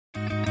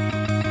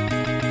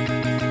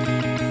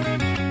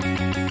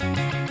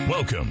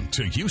Welcome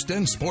to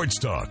Houston Sports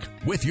Talk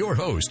with your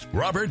host,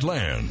 Robert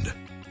Land.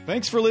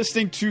 Thanks for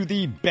listening to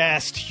the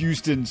best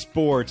Houston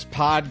sports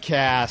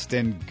podcast,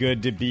 and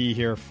good to be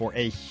here for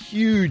a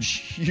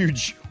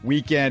huge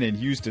weekend in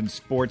Houston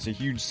sports, a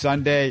huge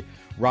Sunday.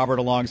 Robert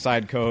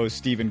alongside co-host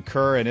Stephen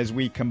Kerr, and as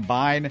we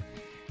combine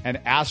an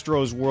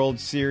Astros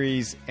World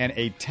Series and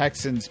a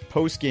Texans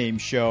postgame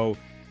show,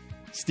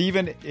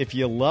 Stephen, if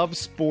you love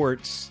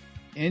sports,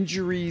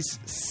 injuries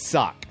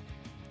suck.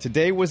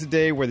 Today was a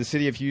day where the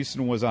city of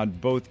Houston was on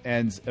both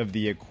ends of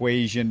the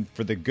equation,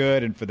 for the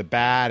good and for the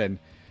bad, and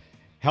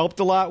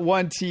helped a lot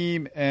one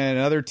team, and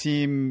another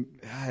team,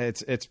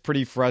 it's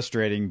pretty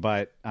frustrating.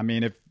 But, I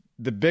mean, if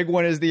the big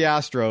one is the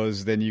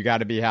Astros, then you got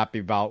to be happy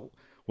about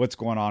what's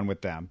going on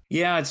with them.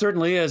 Yeah, it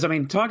certainly is. I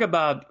mean, talk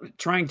about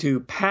trying to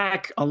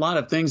pack a lot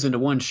of things into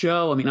one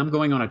show. I mean, I'm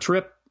going on a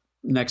trip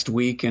next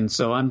week, and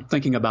so I'm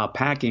thinking about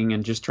packing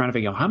and just trying to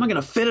figure out how am I going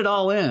to fit it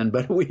all in.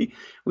 But we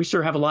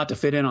sure have a lot to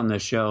fit in on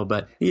this show.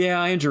 But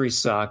yeah, injuries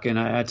suck, and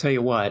I tell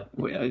you what,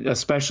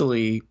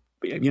 especially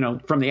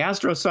from the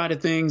Astros side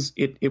of things,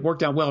 it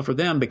worked out well for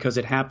them because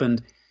it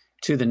happened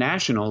to the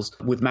Nationals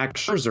with Max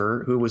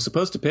Scherzer, who was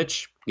supposed to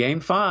pitch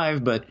Game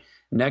 5, but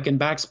neck and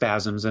back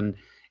spasms. And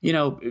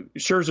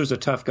Scherzer's a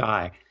tough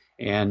guy,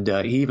 and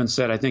he even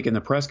said, I think, in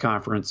the press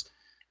conference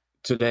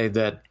today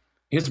that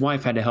his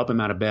wife had to help him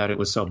out of bed. It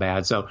was so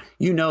bad. So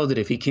that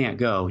if he can't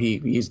go,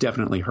 he's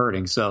definitely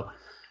hurting. So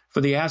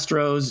for the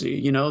Astros,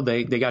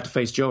 they got to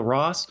face Joe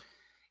Ross,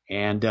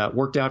 and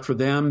worked out for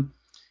them.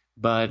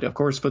 But, of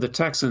course, for the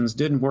Texans,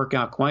 didn't work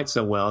out quite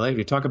so well. If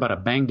you talk about a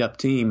banged-up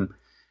team,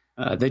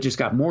 they just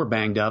got more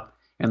banged up,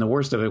 and the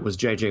worst of it was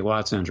J.J.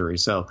 Watt's injury.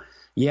 So,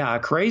 yeah, a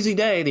crazy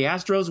day. The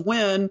Astros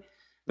win.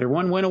 They're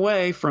one win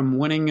away from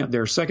winning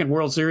their second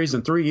World Series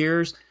in 3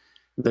 years.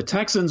 The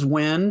Texans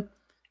win,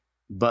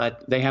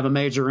 but they have a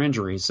major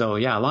injury. So,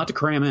 yeah, a lot to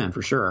cram in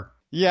for sure.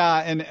 Yeah,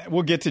 and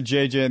we'll get to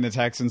J.J. and the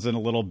Texans in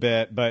a little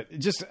bit. But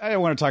I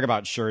want to talk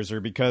about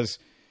Scherzer because,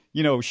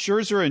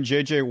 Scherzer and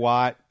J.J.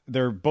 Watt,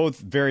 they're both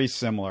very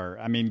similar.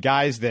 I mean,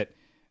 guys that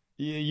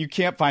you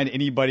can't find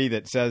anybody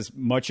that says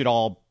much at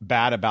all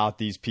bad about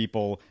these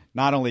people,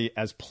 not only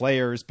as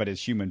players, but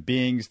as human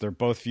beings. They're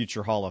both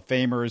future Hall of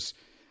Famers.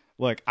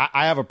 Look,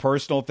 I have a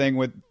personal thing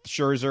with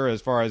Scherzer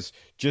as far as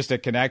just a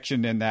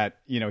connection in that,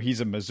 he's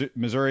a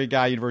Missouri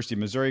guy, University of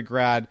Missouri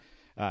grad.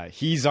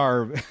 He's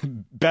our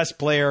best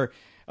player,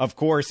 of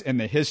course, in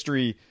the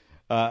history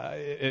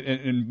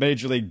in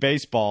Major League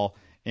Baseball.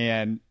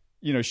 And,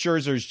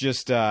 Scherzer's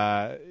just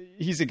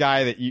he's a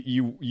guy that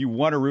you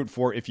want to root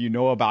for if you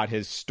know about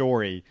his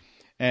story.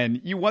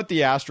 And you want the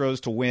Astros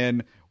to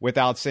win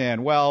without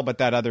saying, well, but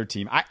that other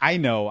team. I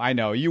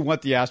know. You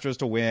want the Astros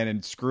to win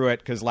and screw it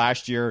because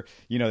last year,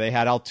 they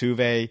had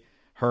Altuve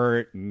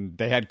hurt and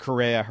they had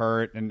Correa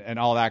hurt and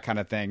all that kind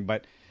of thing.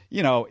 But,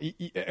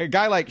 a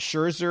guy like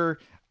Scherzer,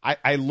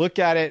 I look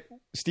at it,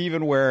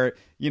 Stephen, where,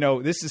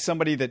 this is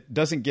somebody that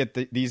doesn't get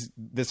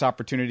this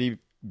opportunity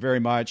very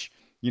much.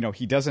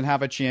 He doesn't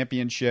have a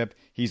championship.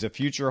 He's a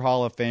future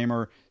Hall of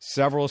Famer,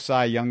 several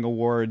Cy Young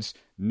Awards,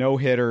 no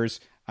hitters.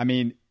 I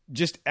mean,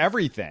 just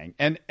everything.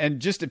 And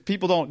just if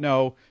people don't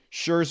know,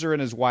 Scherzer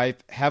and his wife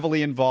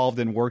heavily involved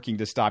in working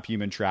to stop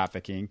human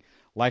trafficking.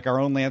 Like our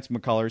own Lance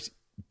McCullers,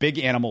 big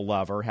animal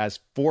lover, has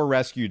 4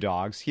 rescue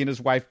dogs. He and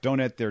his wife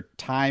donate their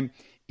time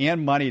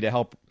and money to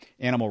help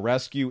animal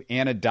rescue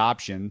and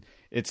adoption.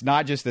 It's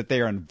not just that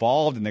they are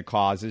involved in the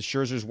causes.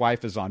 Scherzer's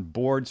wife is on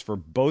boards for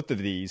both of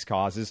these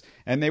causes,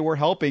 and they were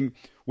helping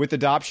with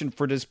adoption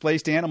for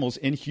displaced animals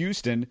in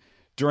Houston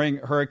during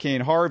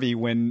Hurricane Harvey.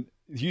 When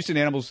Houston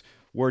animals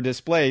were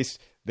displaced,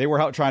 they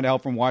were trying to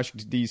help from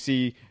Washington,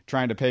 D.C.,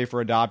 trying to pay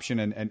for adoption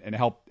and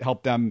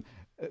help them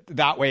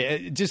that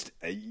way.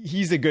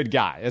 He's a good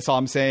guy. That's all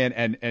I'm saying.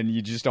 And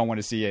you just don't want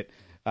to see it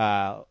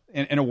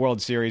in a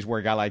World Series where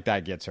a guy like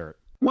that gets hurt.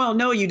 Well,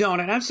 no, you don't.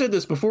 And I've said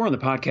this before on the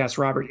podcast,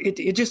 Robert.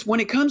 It just, when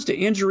it comes to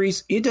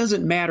injuries, it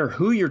doesn't matter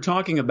who you're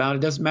talking about.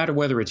 It doesn't matter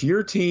whether it's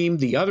your team,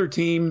 the other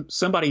team,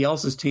 somebody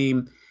else's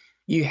team.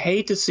 You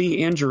hate to see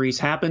injuries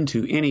happen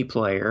to any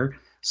player.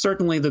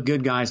 Certainly the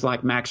good guys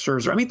like Max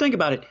Scherzer. I mean, think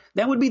about it.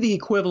 That would be the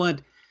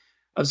equivalent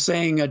of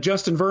saying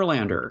Justin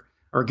Verlander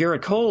or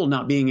Garrett Cole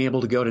not being able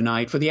to go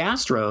tonight for the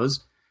Astros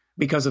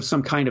because of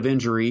some kind of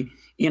injury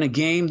in a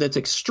game that's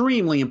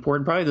extremely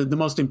important, probably the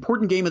most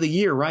important game of the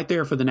year right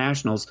there for the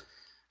Nationals.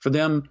 For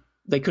them,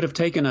 they could have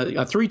taken a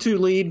 3-2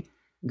 lead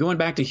going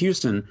back to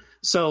Houston.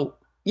 So,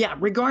 yeah,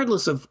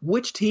 regardless of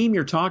which team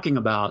you're talking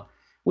about,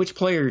 which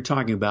player you're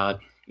talking about,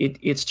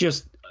 it's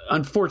just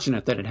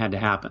unfortunate that it had to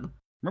happen.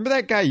 Remember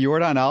that guy,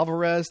 Yordan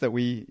Alvarez, that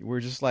we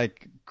were just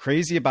like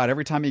crazy about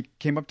every time he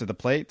came up to the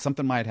plate,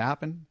 something might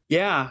happen?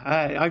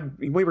 Yeah,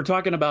 we were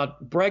talking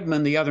about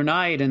Bregman the other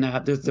night, and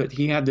that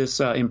he had this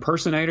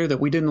impersonator that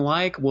we didn't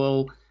like.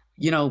 Well,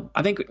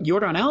 I think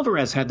Yordan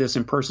Alvarez had this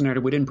impersonator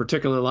we didn't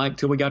particularly like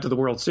till we got to the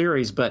World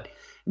Series. But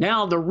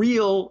now the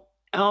real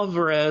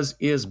Alvarez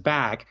is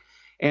back.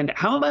 And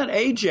how about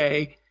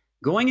AJ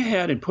going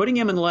ahead and putting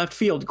him in the left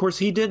field? Of course,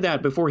 he did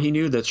that before he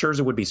knew that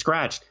Scherzer would be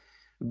scratched.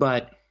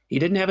 But he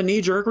didn't have a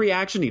knee-jerk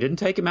reaction. He didn't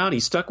take him out. He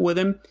stuck with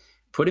him,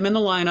 put him in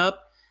the lineup,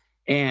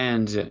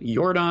 and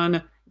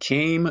Yordan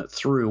came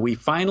through. We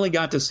finally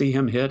got to see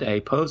him hit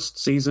a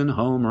postseason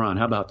home run.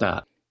 How about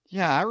that?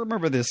 Yeah, I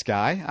remember this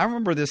guy.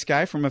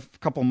 From a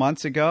couple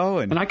months ago.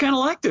 And I kind of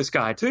like this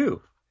guy,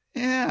 too.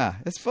 Yeah,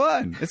 it's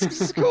fun.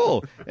 It's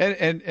cool.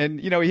 And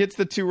he hits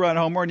the 2-run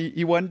homer, and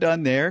he wasn't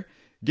done there.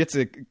 Gets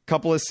a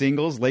couple of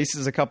singles,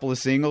 laces a couple of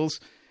singles,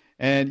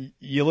 and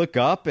you look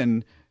up,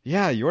 and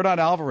yeah, Yordan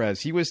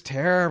Alvarez, he was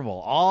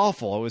terrible,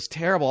 awful. It was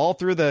terrible all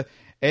through the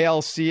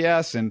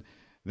ALCS, and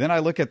then I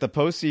look at the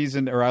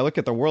postseason, or I look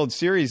at the World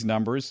Series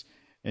numbers,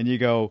 and you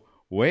go,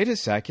 wait a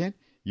second,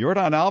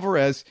 Yordan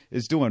Alvarez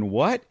is doing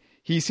what?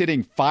 He's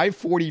hitting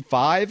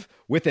 .545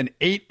 with an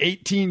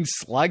 .818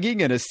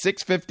 slugging and a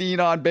 .615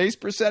 on base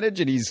percentage,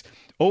 and he's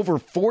over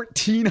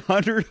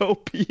 1,400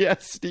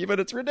 OPS, Stephen.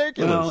 It's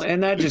ridiculous. Well,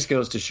 and that just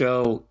goes to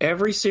show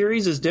every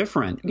series is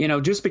different.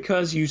 Just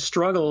because you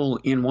struggle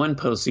in one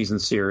postseason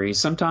series,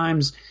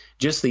 sometimes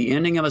just the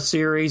ending of a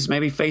series,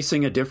 maybe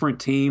facing a different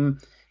team,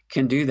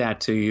 can do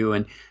that to you.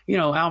 And,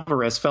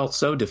 Alvarez felt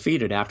so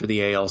defeated after the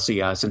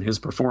ALCS and his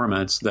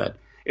performance that,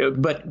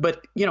 but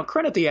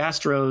credit the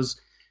Astros.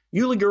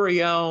 Yuli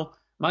Gurriel,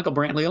 Michael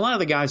Brantley, a lot of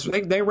the guys,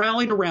 they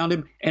rallied around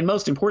him. And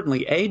most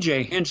importantly,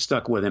 A.J. Hinch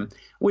stuck with him,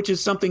 which is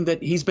something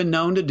that he's been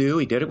known to do.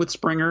 He did it with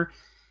Springer.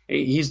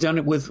 He's done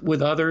it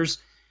with others.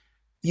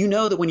 You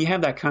know that when you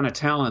have that kind of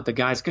talent, the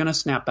guy's going to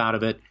snap out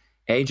of it.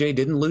 A.J.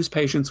 didn't lose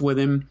patience with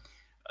him,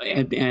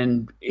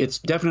 and it's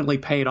definitely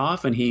paid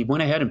off. And he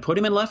went ahead and put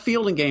him in left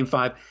field in Game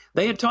 5.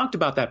 They had talked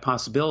about that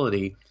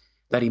possibility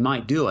that he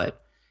might do it.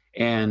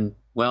 And,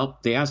 well,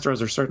 the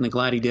Astros are certainly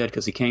glad he did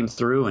because he came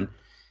through, and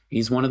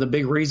he's one of the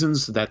big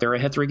reasons that they're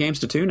ahead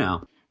 3-2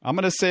 now. I'm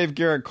going to save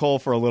Garrett Cole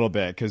for a little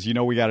bit because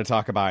we got to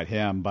talk about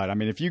him. But,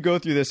 if you go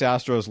through this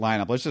Astros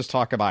lineup, let's just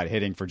talk about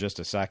hitting for just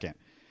a second.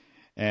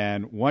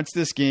 And once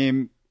this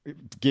Game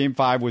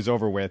 5 was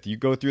over with, you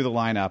go through the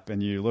lineup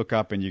and you look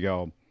up and you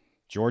go,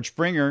 George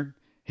Springer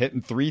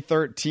hitting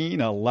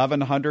 .313,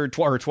 1,100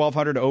 or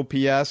 1,200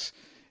 OPS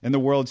in the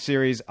World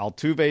Series.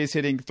 Altuve's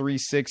hitting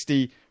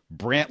 .360.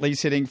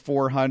 Brantley's hitting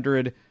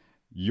 .400.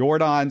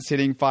 Yordan's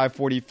hitting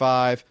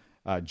 .545.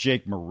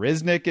 Jake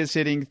Marisnick is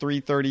hitting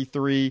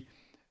 .333.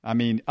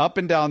 Up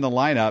and down the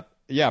lineup,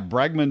 yeah,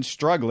 Bregman's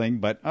struggling,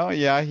 but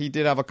he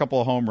did have a couple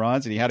of home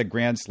runs, and he had a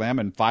grand slam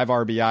and 5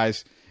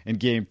 RBIs in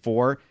Game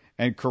 4.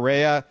 And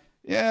Correa,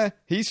 yeah,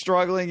 he's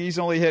struggling. He's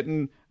only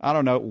hitting,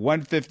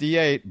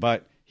 158,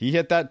 but he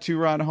hit that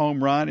 2-run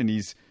home run, and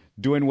he's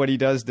doing what he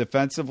does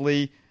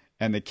defensively.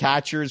 And the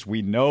catchers,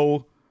 we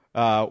know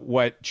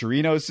what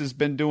Chirinos has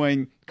been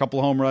doing, a couple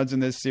of home runs in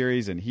this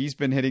series, and he's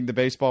been hitting the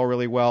baseball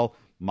really well.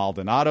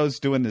 Maldonado's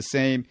doing the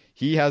same.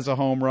 He has a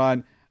home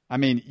run.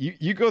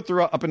 You go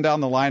through up and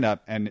down the lineup,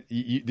 and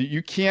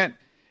you can't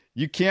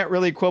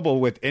really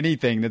quibble with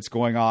anything that's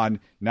going on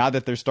now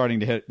that they're starting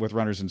to hit with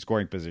runners in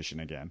scoring position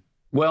again.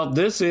 Well,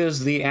 this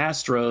is the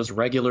Astros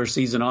regular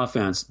season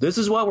offense. This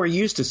is what we're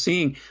used to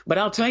seeing. But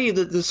I'll tell you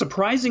that the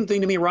surprising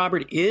thing to me,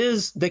 Robert,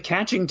 is the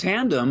catching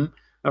tandem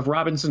of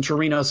Robinson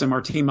Chirinos and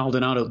Martin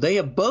Maldonado. They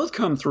have both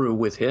come through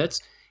with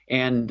hits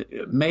and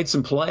made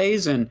some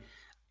plays, and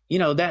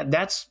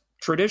that's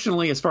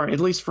traditionally, as far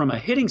at least from a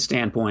hitting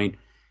standpoint,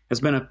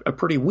 has been a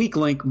pretty weak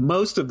link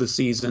most of the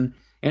season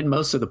and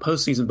most of the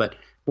postseason. But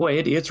boy,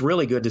 it's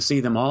really good to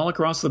see them all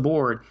across the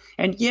board.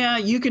 And yeah,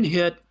 you can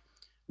hit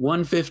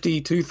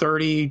 150,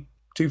 230,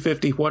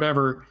 250,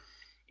 whatever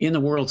in the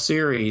World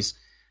Series,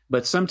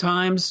 but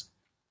sometimes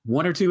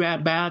one or two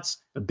at bats,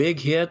 a big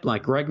hit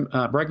like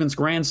Bregman's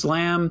grand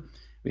slam,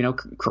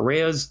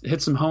 Correa's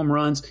hit some home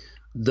runs.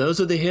 Those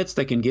are the hits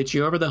that can get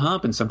you over the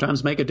hump and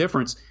sometimes make a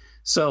difference.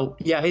 So,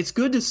 yeah, it's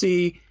good to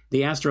see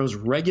the Astros'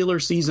 regular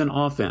season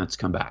offense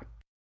come back.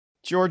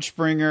 George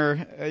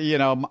Springer,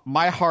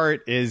 my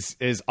heart is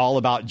all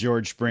about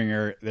George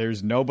Springer.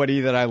 There's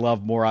nobody that I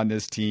love more on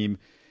this team.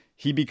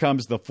 He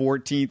becomes the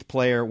 14th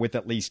player with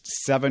at least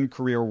 7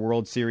 career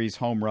World Series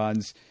home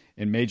runs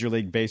in Major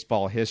League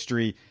Baseball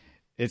history.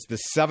 It's the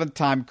 7th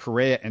time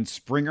Correa and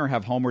Springer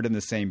have homered in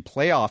the same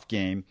playoff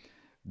game.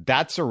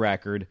 That's a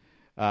record.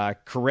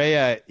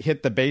 Correa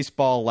hit the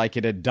baseball like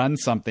it had done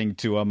something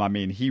to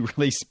him. He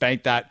really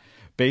spanked that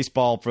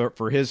baseball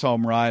for his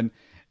home run.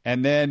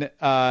 And then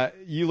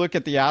you look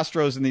at the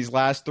Astros in these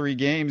last 3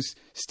 games,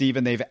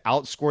 Stephen, they've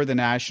outscored the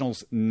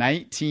Nationals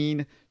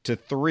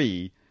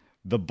 19-3.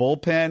 The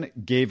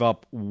bullpen gave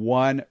up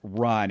 1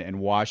 run in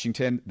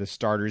Washington. The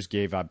starters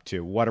gave up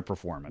 2. What a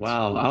performance.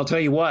 Wow. I'll tell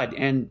you what.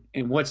 And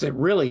what's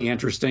really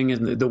interesting is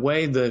the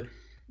way the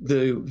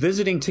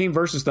visiting team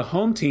versus the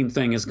home team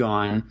thing has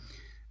gone.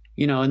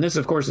 And this,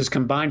 of course, is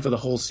combined for the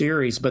whole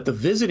series, but the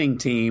visiting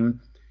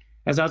team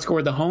has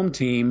outscored the home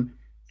team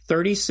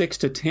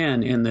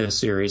 36-10 in this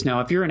series. Now,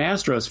 if you're an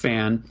Astros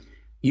fan,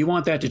 you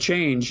want that to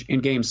change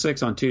in Game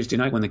 6 on Tuesday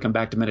night when they come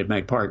back to Minute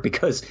Maid Park,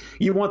 because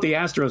you want the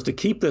Astros to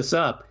keep this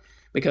up.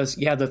 Because,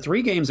 yeah, the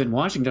 3 games in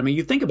Washington,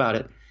 you think about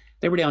it,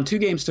 they were down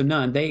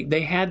 2-0.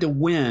 They had to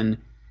win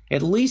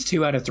at least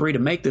 2 out of 3 to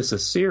make this a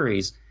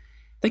series.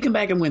 They come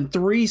back and win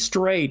 3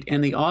 straight,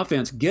 and the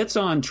offense gets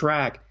on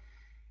track.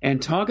 And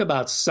talk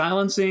about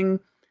silencing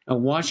a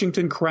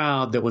Washington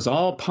crowd that was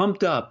all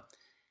pumped up,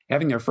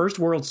 having their first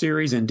World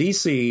Series in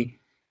D.C.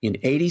 in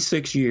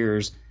 86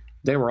 years.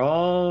 They were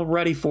all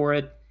ready for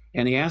it,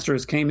 and the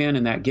Astros came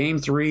in that Game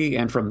 3,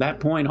 and from that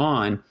point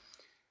on,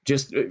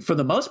 just for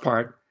the most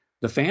part,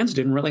 the fans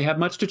didn't really have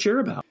much to cheer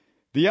about.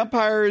 The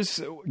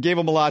umpires gave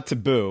them a lot to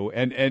boo,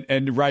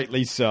 and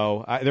rightly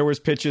so. There was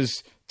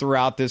pitches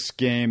throughout this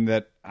game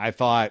that I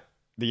thought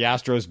the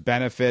Astros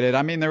benefited.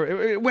 I mean,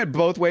 it went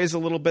both ways a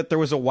little bit. There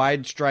was a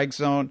wide strike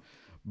zone,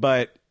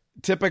 but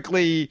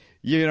typically,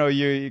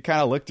 you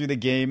kind of look through the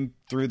game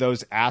through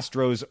those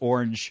Astros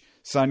orange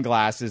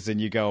sunglasses, and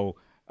you go,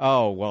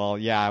 "Oh, well,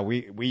 yeah,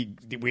 we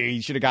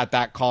should have got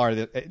that call."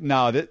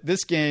 No,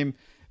 this game,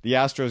 the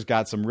Astros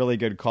got some really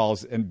good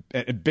calls and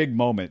big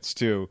moments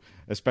too,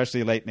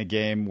 especially late in the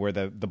game where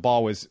the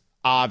ball was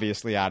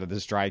obviously out of the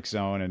strike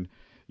zone,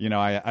 and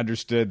I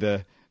understood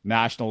the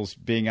Nationals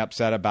being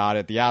upset about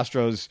it. The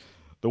Astros,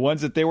 the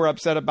ones that they were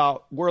upset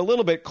about, were a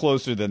little bit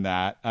closer than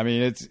that. I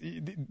mean,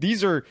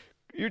 you're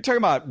talking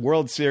about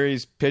World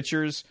Series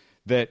pitchers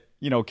that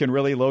can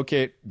really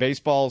locate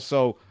baseball.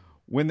 So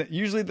when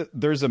usually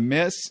there's a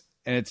miss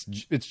and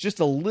it's just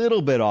a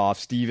little bit off,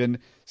 Steven.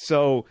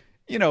 So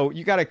you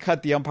got to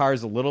cut the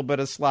umpires a little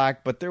bit of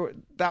slack. But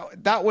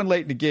that one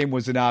late in the game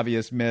was an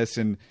obvious miss,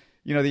 and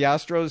the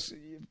Astros,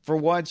 for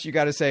once, you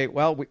got to say,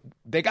 well,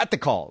 they got the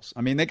calls.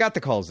 I mean, they got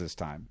the calls this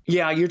time.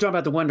 Yeah, you're talking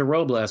about the one to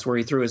Robles where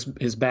he threw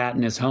his bat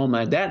and his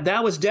helmet.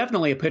 That was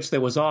definitely a pitch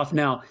that was off.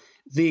 Now,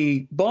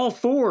 the ball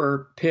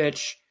 4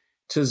 pitch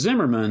to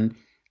Zimmerman,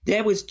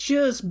 that was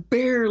just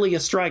barely a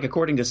strike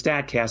according to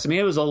StatCast. I mean,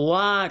 it was a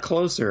lot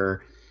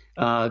closer,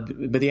 but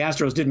the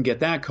Astros didn't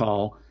get that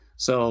call.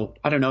 So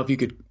I don't know if you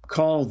could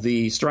call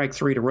the strike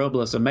 3 to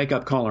Robles a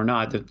makeup call or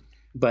not,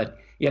 but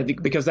yeah,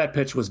 because that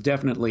pitch was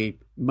definitely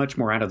much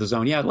more out of the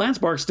zone. Yeah, Lance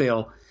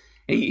Barksdale,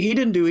 he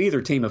didn't do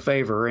either team a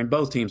favor, and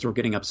both teams were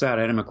getting upset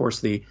at him. Of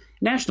course, the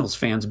Nationals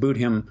fans booed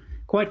him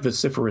quite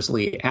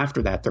vociferously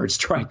after that third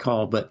strike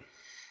call. But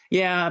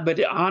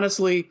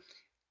honestly,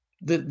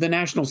 the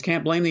Nationals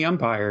can't blame the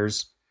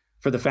umpires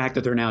for the fact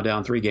that they're now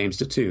down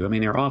 3-2. I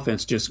mean, their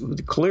offense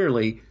just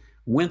clearly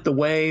went the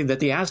way that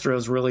the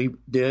Astros really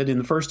did in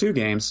the first 2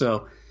 games.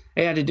 So,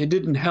 and it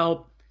didn't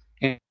help.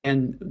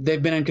 And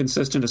they've been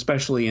inconsistent,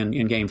 especially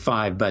in Game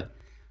 5. But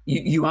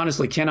you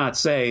honestly cannot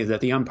say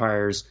that the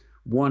umpires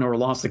won or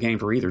lost the game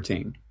for either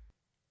team.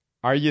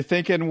 Are you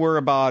thinking we're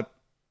about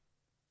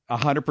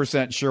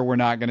 100% sure we're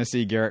not going to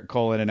see Gerrit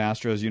Cole in an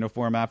Astros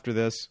uniform after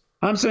this?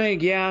 I'm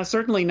saying, yeah,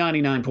 certainly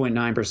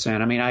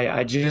 99.9%. I mean,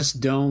 I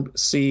just don't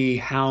see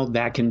how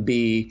that can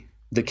be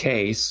the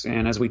case.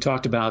 And as we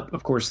talked about,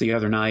 of course, the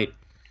other night,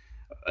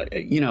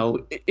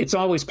 it's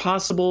always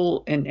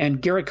possible.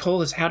 And Gerrit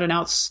Cole has had an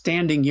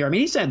outstanding year. I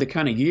mean, he's had the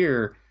kind of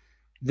year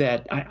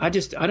that I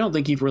don't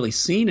think you've really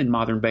seen in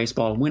modern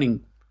baseball,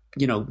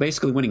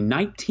 basically winning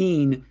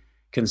 19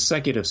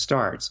 consecutive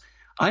starts.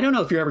 I don't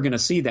know if you're ever going to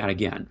see that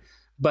again,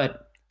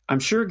 but I'm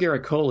sure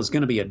Gerrit Cole is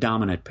going to be a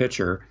dominant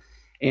pitcher.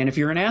 And if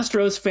you're an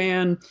Astros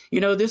fan,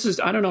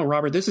 I don't know,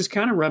 Robert, this is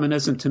kind of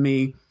reminiscent to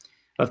me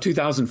of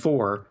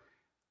 2004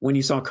 when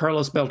you saw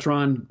Carlos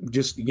Beltran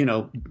just,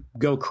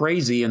 go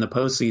crazy in the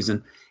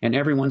postseason and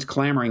everyone's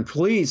clamoring,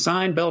 please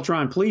sign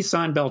Beltran, please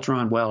sign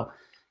Beltran. Well,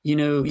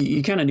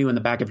 you kind of knew in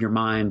the back of your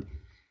mind,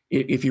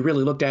 if you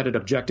really looked at it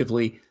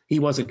objectively, he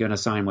wasn't going to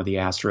sign with the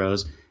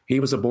Astros. He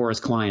was a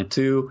Boras client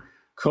too.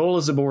 Cole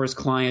is a Boras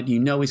client.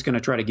 He's going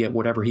to try to get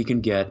whatever he can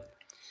get.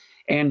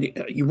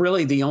 And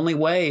really the only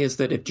way is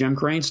that if Jim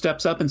Crane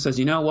steps up and says,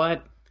 you know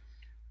what,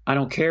 I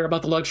don't care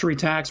about the luxury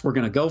tax. We're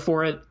going to go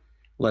for it.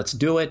 Let's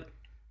do it.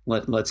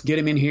 Let's get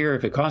him in here.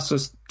 If it costs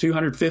us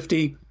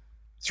 $250,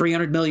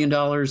 $300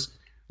 million,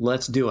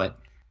 let's do it.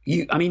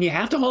 You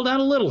have to hold out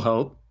a little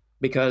hope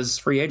because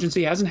free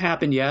agency hasn't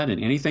happened yet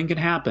and anything can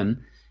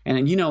happen.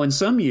 And, in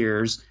some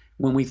years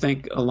when we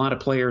think a lot of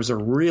players are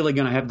really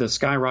going to have the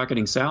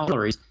skyrocketing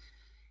salaries,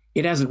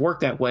 it hasn't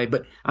worked that way.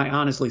 But I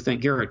honestly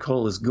think Gerrit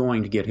Cole is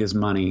going to get his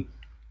money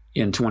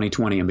in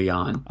 2020 and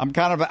beyond. I'm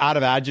kind of out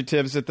of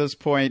adjectives at this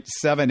point.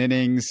 7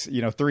 innings,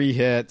 3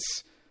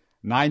 hits.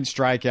 9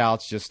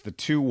 strikeouts, just the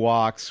 2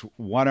 walks,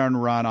 1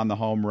 earned run on the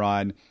home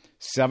run,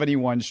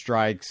 71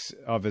 strikes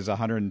of his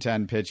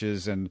 110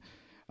 pitches. And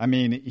I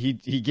mean,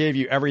 he gave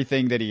you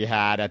everything that he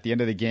had. At the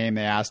end of the game,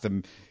 they asked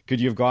him, could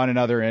you have gone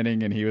another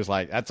inning? And he was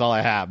like, that's all I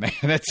have, man.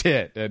 That's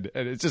it. And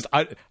it's just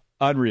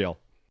unreal.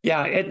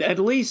 Yeah, at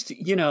least,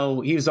 he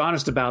was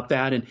honest about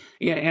that. And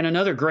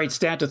another great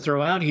stat to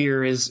throw out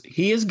here is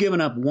he has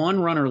given up 1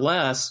 run or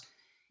less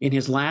in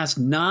his last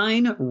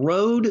 9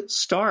 road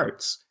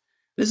starts.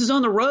 This is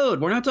on the road.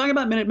 We're not talking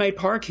about Minute Maid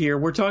Park here.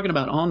 We're talking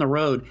about on the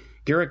road.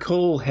 Gerrit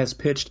Cole has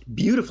pitched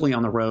beautifully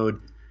on the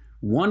road,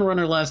 1 run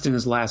or less in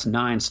his last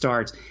 9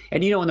 starts.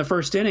 And, in the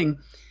first inning,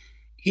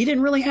 he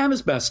didn't really have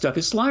his best stuff.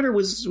 His slider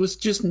was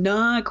just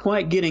not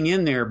quite getting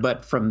in there.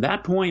 But from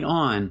that point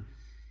on,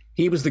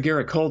 he was the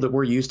Gerrit Cole that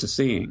we're used to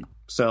seeing.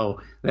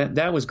 So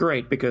that was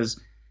great because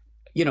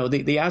the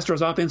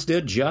Astros offense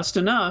did just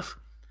enough,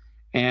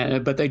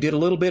 but they did a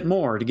little bit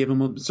more to give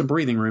them some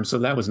breathing room. So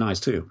that was nice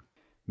too.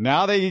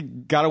 Now they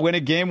got to win a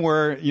game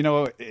where,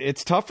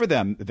 it's tough for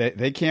them.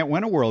 They can't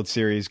win a World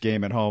Series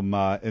game at home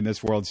in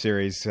this World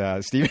Series,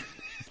 Steven.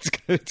 It's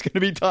going to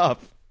be tough.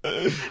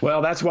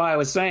 Well, that's why I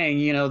was saying,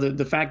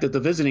 the fact that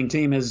the visiting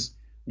team has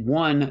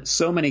won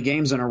so many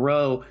games in a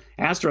row,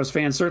 Astros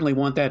fans certainly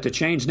want that to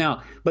change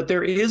now. But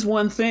there is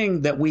one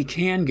thing that we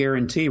can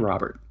guarantee,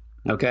 Robert.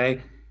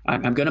 Okay?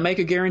 I'm going to make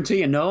a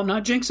guarantee, and no, I'm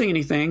not jinxing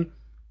anything.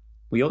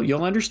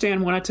 You'll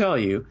understand when I tell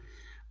you.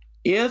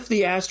 If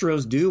the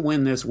Astros do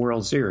win this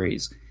World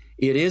Series,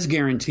 it is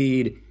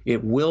guaranteed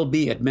it will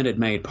be at Minute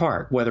Maid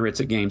Park, whether it's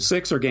at Game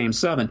 6 or Game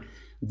 7.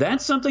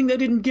 That's something they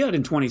didn't get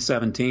in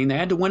 2017. They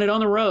had to win it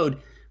on the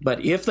road.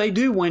 But if they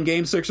do win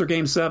Game 6 or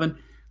Game 7,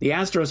 the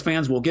Astros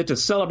fans will get to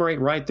celebrate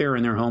right there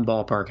in their home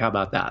ballpark. How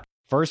about that?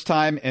 First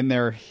time in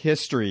their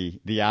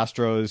history, the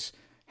Astros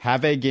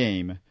have a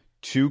game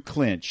to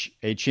clinch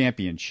a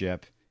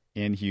championship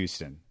in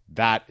Houston.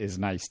 That is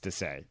nice to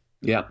say.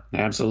 Yeah,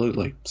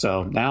 absolutely.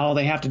 So now all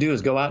they have to do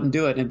is go out and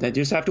do it. And they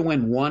just have to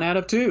win 1 out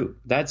of 2.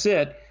 That's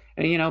it.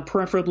 And,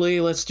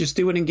 preferably let's just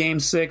do it in Game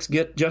 6,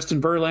 get Justin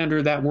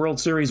Verlander that World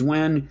Series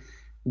win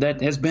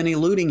that has been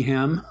eluding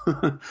him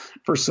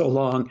for so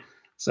long.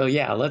 So,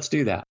 yeah, let's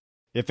do that.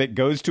 If it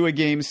goes to a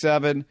Game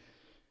 7,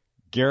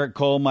 Garrett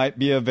Cole might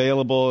be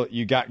available.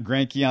 You got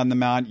Greinke on the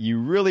mound. You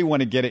really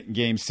want to get it in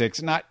Game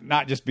 6,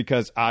 not just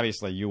because,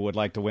 obviously, you would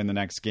like to win the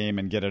next game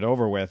and get it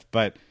over with,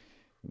 but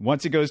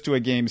once it goes to a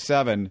Game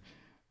 7,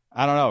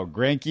 I don't know.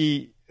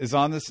 Greinke is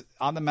on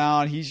the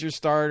mound. He's your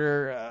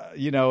starter.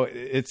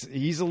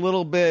 He's a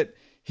little bit.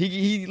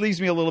 He leaves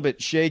me a little bit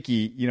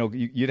shaky.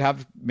 You'd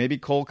have maybe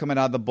Cole coming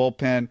out of the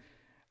bullpen.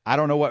 I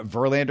don't know what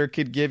Verlander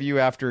could give you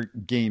after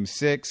Game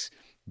 6,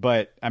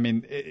 but I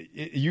mean,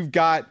 you've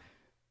got.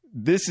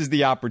 This is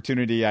the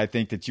opportunity I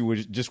think that you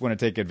would just want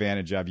to take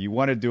advantage of. You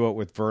want to do it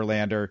with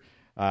Verlander.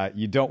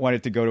 You don't want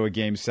it to go to a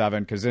Game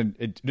 7 because then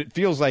it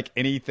feels like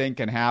anything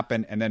can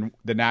happen, and then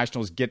the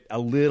Nationals get a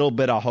little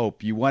bit of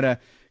hope. You want to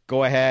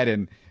go ahead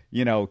and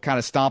kind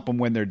of stomp them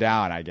when they're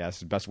down, I guess, is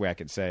the best way I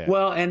could say it.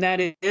 Well, and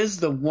that is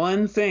the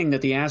one thing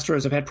that the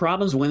Astros have had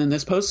problems with in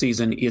this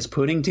postseason is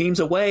putting teams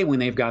away when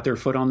they've got their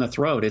foot on the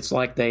throat. It's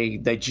like they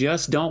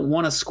just don't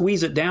want to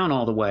squeeze it down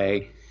all the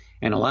way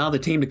and allow the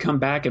team to come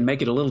back and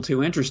make it a little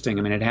too interesting.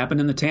 I mean, it happened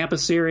in the Tampa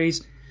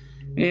series.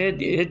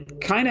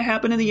 It kind of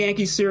happened in the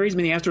Yankees series. I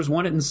mean, the Astros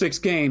won it in 6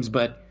 games,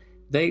 but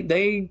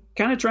they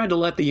kind of tried to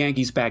let the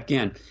Yankees back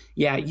in.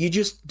 Yeah, you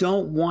just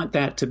don't want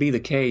that to be the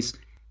case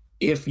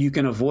if you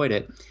can avoid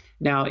it.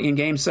 Now, in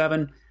Game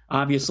 7,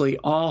 obviously,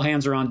 all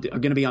hands are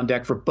going to be on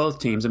deck for both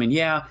teams. I mean,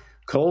 yeah,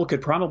 Cole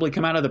could probably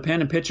come out of the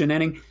pen and pitch an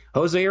inning.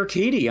 Jose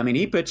Urquidy, I mean,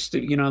 he pitched,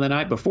 the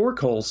night before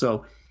Cole,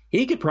 so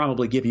he could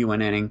probably give you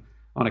an inning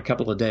on a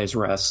couple of days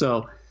rest.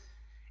 So,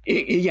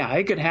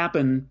 it could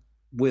happen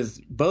with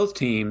both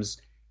teams.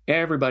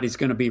 Everybody's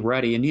going to be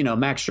ready. And,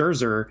 Max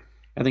Scherzer,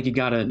 I think he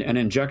got an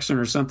injection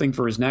or something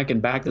for his neck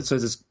and back that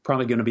says it's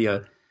probably going to be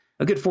a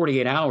good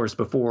 48 hours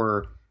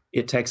before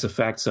it takes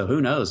effect. So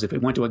who knows? If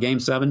it went to a Game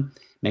 7,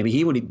 maybe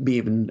he would be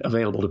even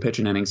available to pitch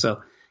an inning.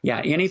 So,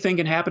 yeah, anything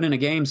can happen in a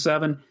Game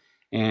 7,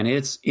 and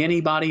it's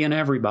anybody and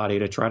everybody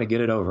to try to get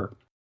it over.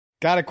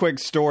 Got a quick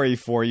story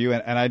for you,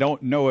 and I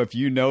don't know if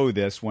you know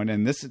this one,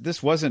 and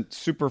this wasn't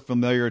super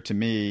familiar to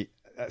me,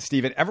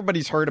 Stephen.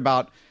 Everybody's heard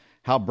about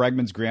how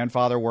Bregman's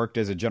grandfather worked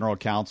as a general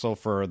counsel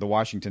for the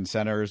Washington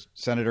Senators,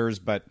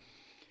 but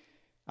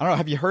I don't know.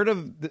 Have you heard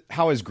of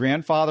how his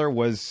grandfather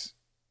was,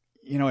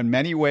 in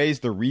many ways,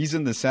 the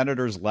reason the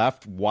Senators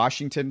left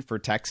Washington for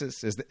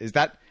Texas? Is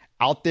that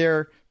out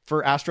there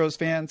for Astros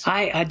fans?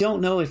 I don't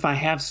know if I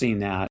have seen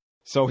that.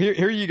 So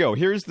here you go.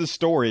 Here's the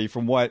story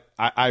from what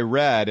I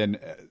read, and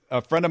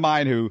a friend of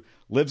mine who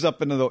lives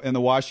up in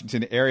the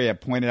Washington area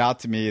pointed out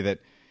to me that,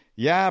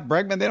 yeah,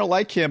 Bregman, they don't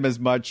like him as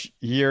much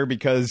here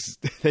because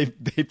they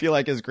feel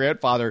like his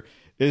grandfather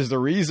is the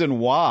reason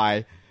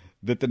why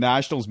that the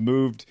Nationals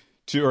moved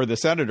to, or the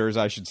Senators,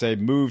 I should say,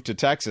 moved to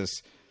Texas.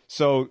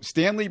 So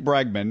Stanley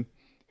Bregman,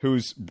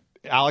 who's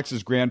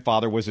Alex's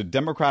grandfather, was a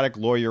Democratic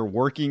lawyer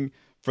working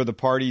for the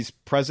party's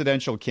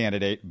presidential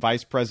candidate,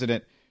 Vice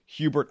President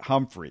Hubert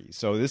Humphrey.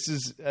 So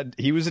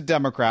he was a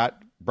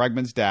Democrat,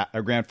 Bregman's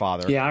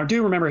grandfather. Yeah, I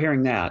do remember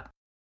hearing that.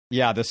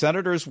 Yeah, the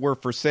Senators were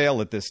for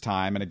sale at this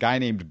time, and a guy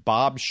named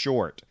Bob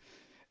Short,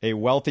 a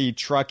wealthy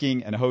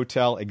trucking and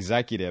hotel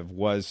executive,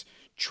 was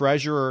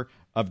treasurer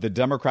of the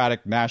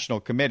Democratic National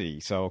Committee.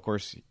 So, of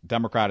course,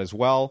 Democrat as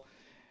well.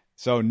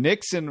 So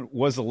Nixon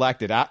was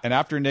elected, and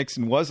after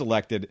Nixon was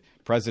elected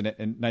president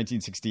in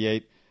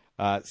 1968,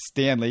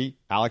 Stanley,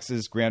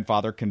 Alex's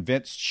grandfather,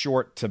 convinced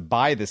Short to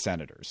buy the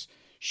Senators.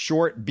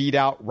 Short beat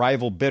out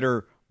rival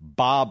bidder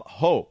Bob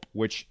Hope,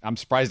 which I'm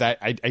surprised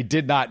I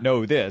did not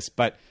know this,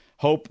 but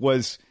Hope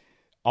was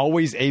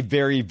always a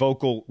very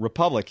vocal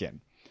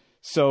Republican.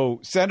 So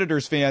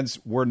Senators fans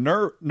were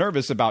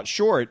nervous about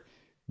Short,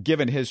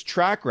 given his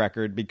track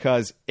record,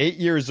 because 8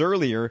 years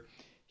earlier,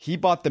 he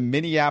bought the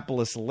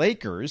Minneapolis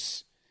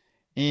Lakers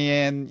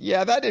And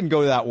yeah, that didn't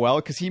go that well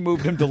because he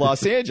moved him to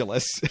Los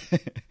Angeles.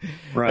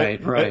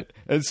 Right.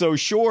 And so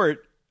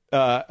Short,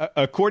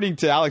 according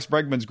to Alex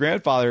Bregman's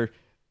grandfather,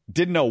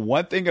 didn't know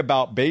one thing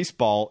about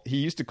baseball. He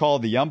used to call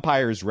the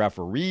umpires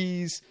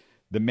referees.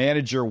 The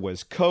manager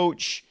was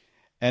coach.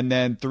 And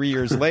then 3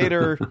 years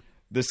later,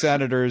 the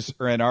Senators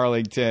are in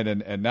Arlington,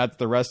 and that's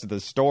the rest of the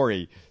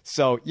story.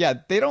 So, yeah,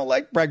 they don't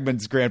like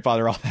Bregman's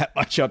grandfather all that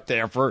much up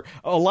there for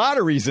a lot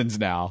of reasons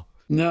now.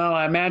 No,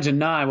 I imagine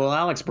not. Well,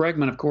 Alex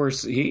Bregman, of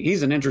course,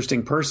 he's an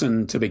interesting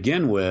person to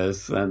begin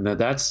with, and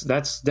that's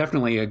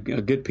definitely a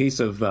good piece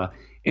of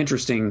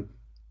interesting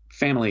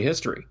family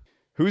history.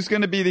 Who's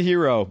going to be the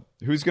hero?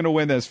 Who's going to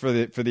win this for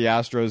the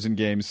Astros in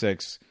Game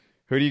 6?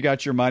 Who do you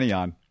got your money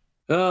on?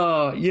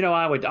 Oh,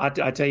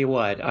 I tell you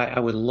what, I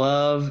would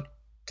love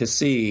to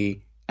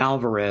see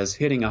Alvarez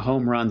hitting a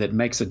home run that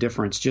makes a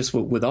difference just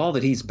with all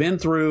that he's been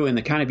through and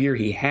the kind of year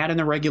he had in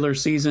the regular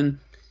season.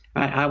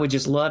 I would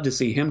just love to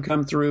see him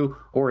come through,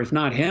 or if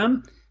not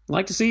him, I'd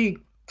like to see,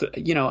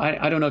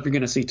 I don't know if you're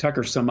going to see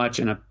Tucker so much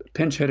in a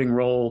pinch hitting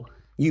role.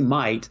 You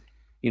might,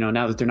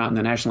 now that they're not in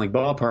the National League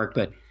ballpark,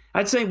 but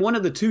I'd say one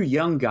of the two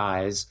young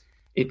guys,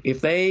 if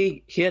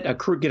they get a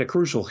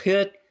crucial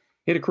hit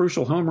a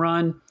crucial home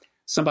run,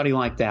 somebody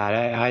like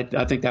that,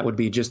 I think that would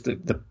be just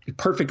the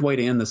perfect way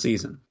to end the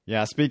season.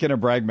 Yeah, speaking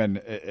of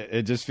Bregman,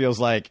 it just feels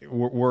like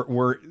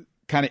we're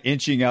kind of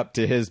inching up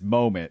to his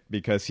moment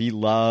because he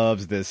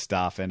loves this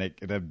stuff, and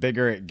the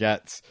bigger it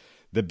gets,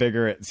 the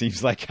bigger it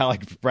seems like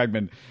Alex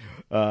Bregman,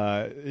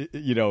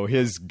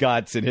 his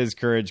guts and his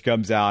courage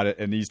comes out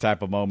in these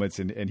type of moments,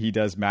 and he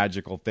does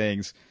magical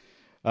things.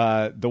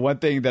 The one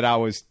thing that I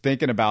was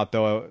thinking about,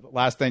 though,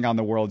 last thing on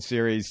the World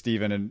Series,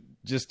 Stephen, and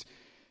just,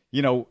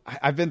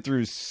 I've been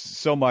through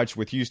so much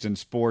with Houston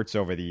sports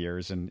over the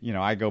years, and,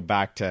 I go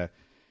back to,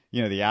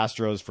 the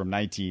Astros from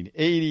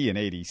 1980 and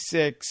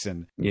 86.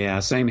 And yeah,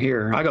 same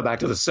here. I go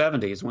back to the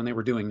 70s when they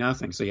were doing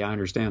nothing. So, yeah, I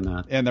understand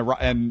that.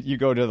 And you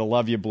go to the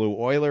Love You Blue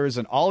Oilers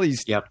and all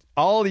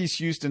these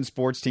Houston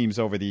sports teams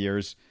over the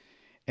years.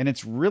 And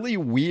it's really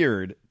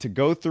weird to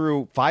go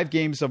through 5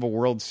 games of a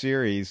World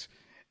Series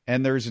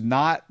and there's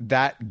not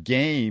that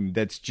game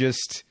that's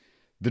just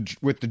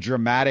with the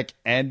dramatic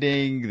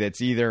ending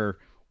that's either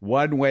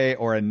one way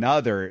or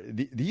another.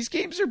 These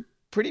games are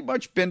pretty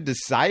much been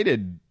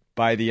decided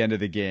by the end of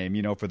the game,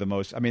 for the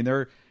most. I mean,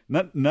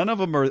 none of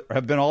them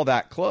have been all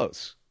that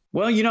close.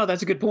 Well,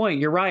 that's a good point.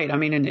 You're right. I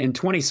mean, in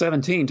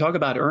 2017, talk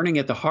about earning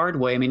it the hard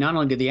way. I mean, not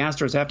only did the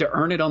Astros have to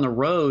earn it on the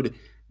road,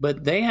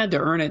 but they had to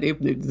earn it.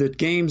 The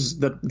games,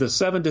 the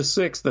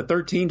 7-6, the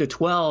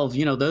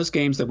 13-12, those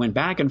games that went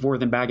back and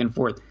forth and back and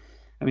forth.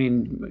 I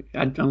mean,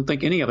 I don't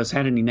think any of us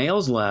had any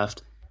nails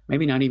left,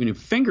 maybe not even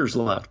fingers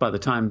left by the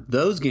time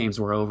those games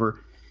were over.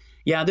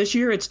 Yeah, this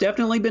year it's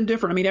definitely been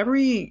different. I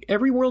mean,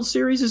 every World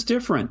Series is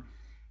different,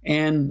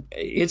 and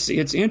it's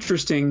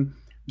interesting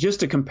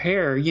just to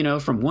compare,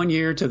 from one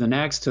year to the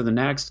next to the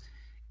next.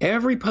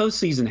 Every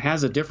postseason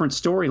has a different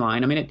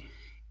storyline. I mean,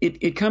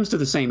 it comes to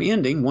the same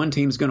ending. One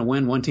team's going to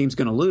win, one team's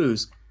going to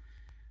lose,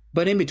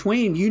 but in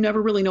between, you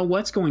never really know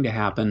what's going to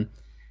happen.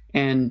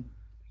 And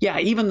yeah,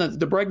 even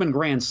the Bregman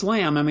Grand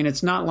Slam. I mean,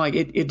 it's not like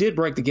it did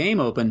break the game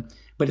open,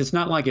 but it's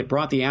not like it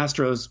brought the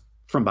Astros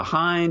from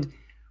behind,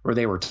 or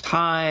they were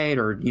tied,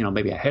 or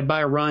maybe ahead by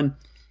a run.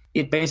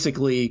 It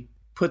basically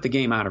put the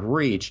game out of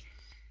reach,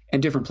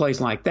 and different plays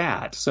like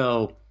that.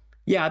 So,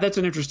 yeah, that's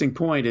an interesting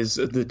point. Is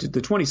the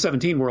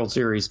 2017 World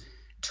Series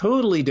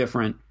totally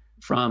different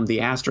from the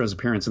Astros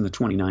appearance in the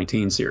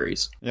 2019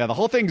 series? Yeah, the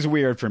whole thing's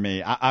weird for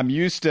me. I'm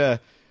used to,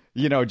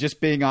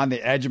 just being on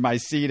the edge of my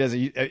seat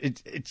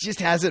it just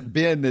hasn't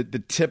been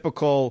the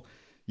typical,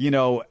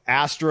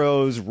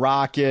 Astros,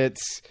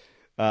 Rockets,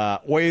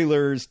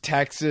 Oilers,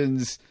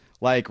 Texans,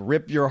 like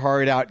rip your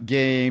heart out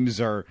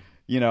games, or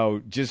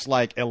just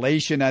like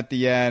elation at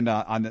the end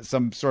on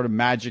some sort of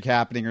magic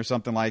happening or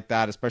something like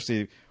that,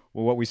 especially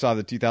what we saw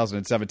the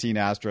 2017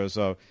 Astros.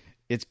 So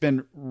it's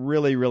been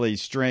really, really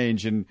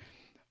strange. And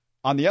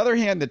on the other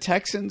hand, the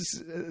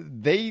Texans,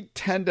 they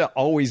tend to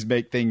always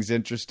make things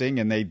interesting,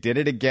 and they did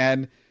it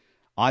again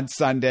on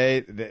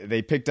Sunday.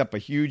 They picked up a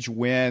huge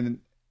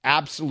win,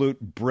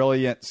 absolute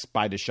brilliance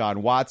by Deshaun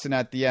Watson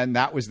at the end.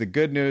 That was the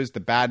good news.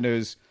 The bad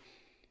news,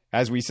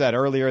 as we said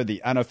earlier,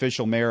 the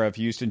unofficial mayor of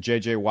Houston,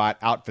 J.J. Watt,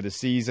 out for the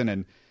season.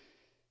 And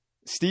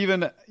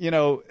Stephen,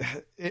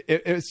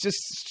 it's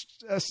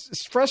just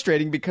it's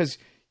frustrating because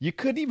you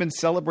couldn't even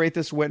celebrate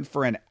this win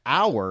for an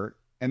hour,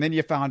 and then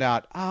you found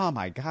out, oh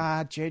my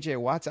God, J.J.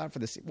 Watt's out for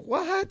the season.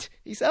 What?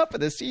 He's out for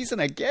the season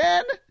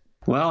again?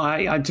 Well,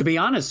 I to be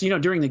honest,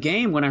 during the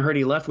game when I heard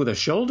he left with a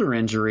shoulder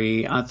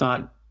injury, I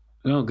thought,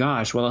 oh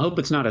gosh, well, I hope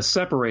it's not a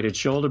separated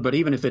shoulder, but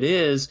even if it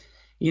is,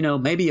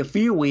 maybe a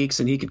few weeks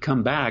and he could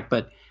come back.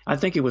 But I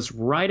think it was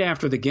right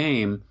after the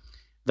game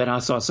that I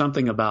saw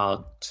something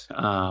about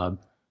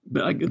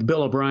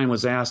Bill O'Brien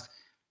was asked,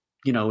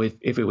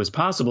 if it was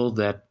possible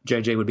that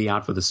JJ would be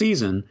out for the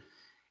season.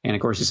 And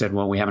of course he said,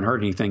 well, we haven't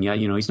heard anything yet.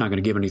 He's not going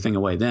to give anything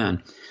away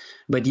then.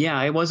 But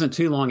yeah, it wasn't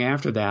too long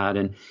after that.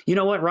 And you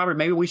know what, Robert,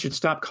 maybe we should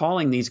stop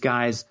calling these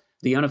guys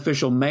the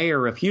unofficial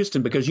mayor of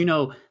Houston, because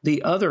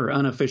the other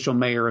unofficial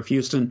mayor of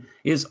Houston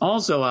is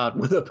also out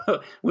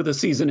with a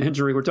season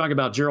injury. We're talking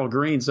about Gerald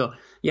Green. So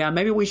yeah,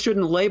 maybe we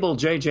shouldn't label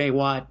J.J.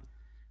 Watt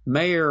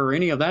mayor or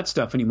any of that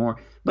stuff anymore.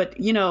 But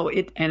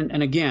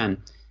and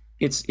again,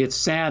 it's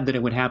sad that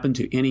it would happen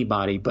to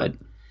anybody. But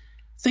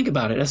think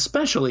about it,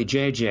 especially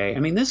J.J. I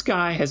mean, this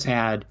guy has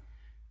had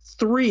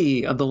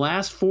 3 of the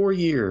last 4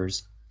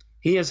 years.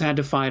 He has had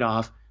to fight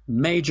off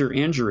major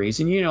injuries.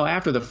 And,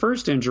 after the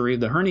first injury,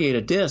 the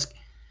herniated disc,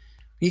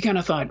 you kind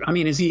of thought, I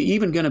mean, is he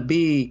even going to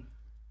be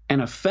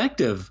an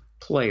effective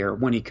player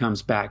when he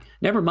comes back?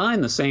 Never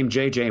mind the same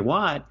J.J.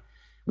 Watt.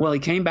 Well, he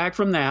came back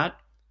from that,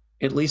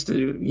 at least,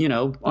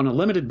 on a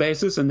limited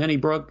basis. And then he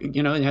broke, he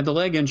had the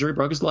leg injury,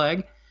 broke his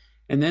leg.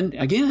 And then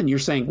again, you're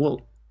saying,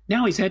 well,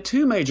 now he's had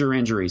 2 major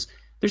injuries.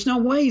 There's no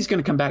way he's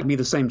going to come back and be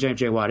the same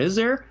J.J. Watt, is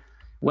there?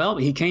 Well,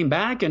 he came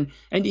back and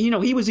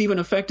he was even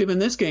effective in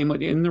this game,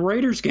 in the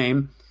Raiders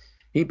game.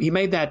 He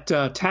made that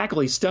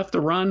tackle. He stuffed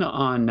the run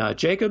on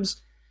Jacobs,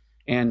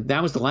 and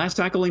that was the last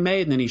tackle he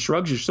made. And then he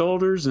shrugs his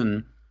shoulders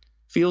and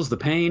feels the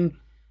pain.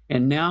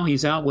 And now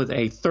he's out with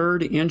a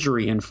 3rd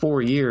injury in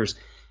 4 years.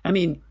 I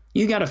mean,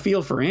 you got to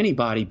feel for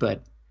anybody,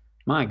 but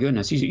my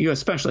goodness, you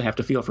especially have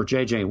to feel for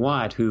J.J.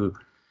 Watt, who,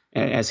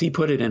 as he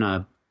put it in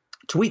a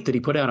tweet that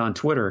he put out on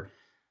Twitter,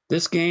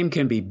 this game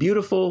can be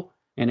beautiful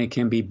and it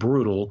can be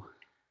brutal.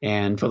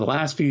 And for the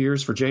last few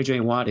years for J.J.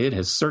 Watt, it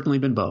has certainly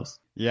been both.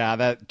 Yeah,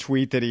 that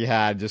tweet that he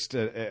had, just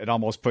it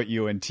almost put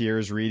you in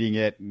tears reading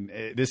it.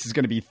 This is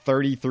going to be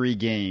 33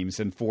 games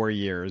in 4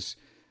 years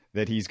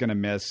that he's going to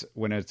miss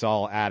when it's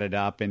all added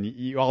up. And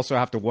you also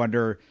have to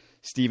wonder,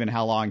 Stephen,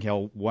 how long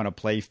he'll want to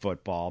play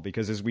football.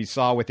 Because as we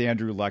saw with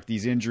Andrew Luck,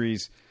 these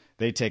injuries,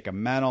 they take a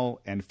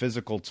mental and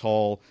physical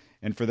toll.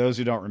 And for those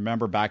who don't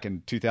remember, back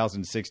in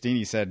 2016,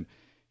 he said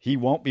he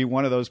won't be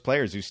one of those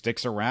players who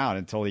sticks around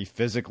until he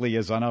physically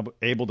is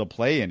unable to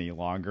play any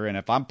longer. And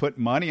if I'm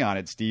putting money on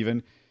it,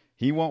 Stephen,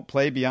 he won't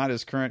play beyond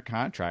his current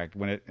contract.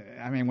 When it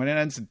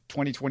ends in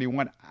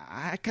 2021,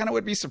 I kind of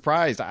would be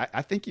surprised.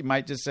 I think he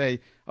might just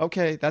say,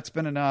 okay, that's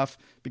been enough,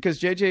 because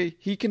JJ,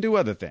 he can do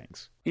other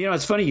things.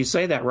 It's funny you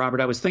say that,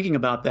 Robert. I was thinking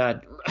about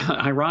that,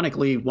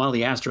 ironically, while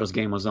the Astros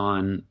game was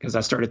on, because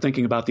I started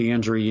thinking about the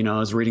injury. I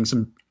was reading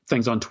some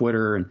things on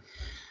Twitter and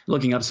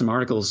looking up some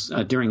articles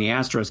during the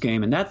Astros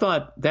game. And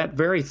that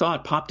very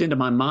thought popped into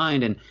my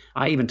mind. And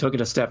I even took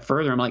it a step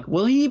further. I'm like,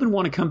 will he even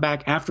want to come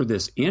back after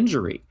this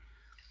injury?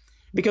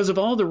 Because of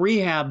all the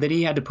rehab that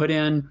he had to put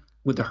in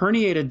with the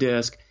herniated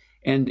disc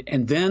and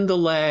then the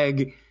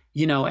leg,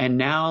 and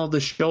now the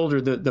shoulder,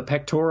 the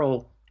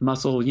pectoral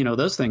muscle,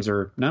 those things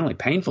are not only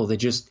painful, they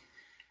just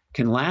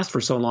can last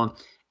for so long.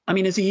 I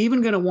mean, is he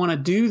even going to want to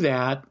do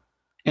that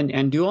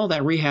and do all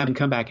that rehab and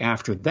come back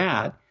after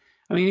that?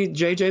 I mean,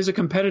 JJ is a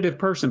competitive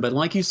person, but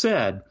like you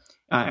said,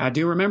 I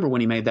do remember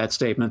when he made that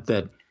statement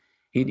that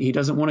he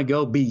doesn't want to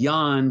go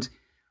beyond,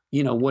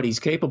 what he's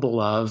capable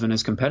of. And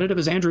as competitive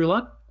as Andrew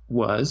Luck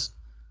was,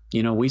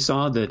 we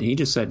saw that he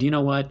just said, you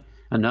know what,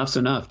 enough's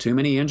enough. Too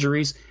many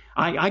injuries.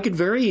 I could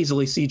very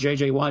easily see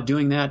J.J. Watt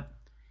doing that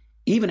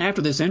even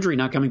after this injury,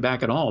 not coming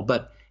back at all.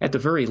 But at the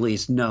very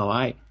least, no,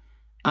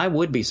 I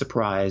would be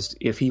surprised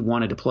if he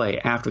wanted to play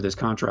after this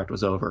contract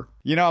was over.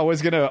 I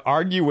was going to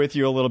argue with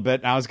you a little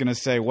bit. And I was going to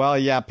say, well,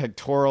 yeah,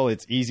 pectoral,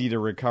 it's easy to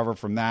recover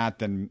from that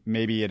than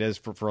maybe it is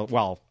for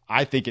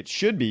I think it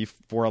should be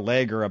for a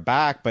leg or a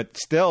back. But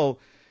still,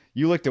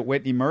 you looked at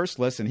Whitney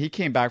Merciless, and he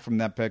came back from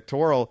that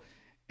pectoral.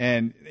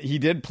 And he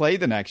did play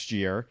the next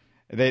year.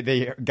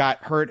 They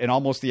got hurt in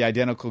almost the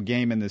identical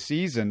game in the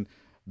season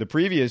the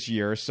previous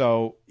year.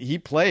 So he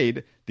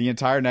played the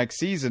entire next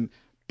season,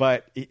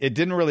 but it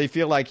didn't really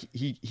feel like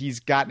he's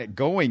gotten it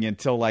going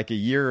until like a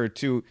year or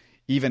two,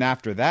 even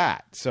after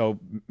that. So,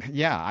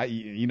 yeah,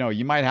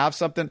 you might have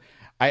something.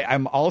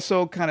 I'm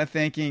also kind of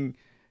thinking,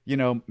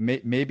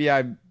 maybe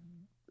I'm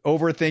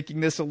overthinking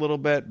this a little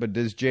bit, but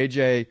does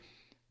JJ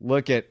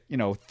look at,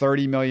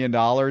 $30 million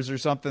or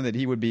something that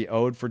he would be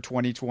owed for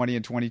 2020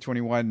 and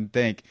 2021 and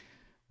think,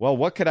 well,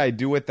 what could I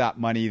do with that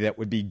money that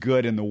would be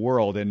good in the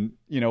world? And,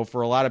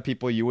 for a lot of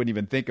people, you wouldn't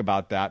even think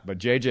about that. But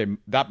JJ,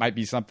 that might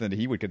be something that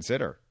he would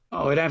consider.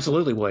 Oh, it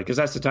absolutely would, because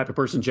that's the type of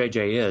person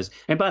JJ is.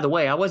 And by the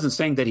way, I wasn't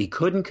saying that he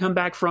couldn't come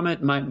back from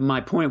it. My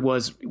point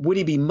was, would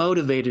he be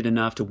motivated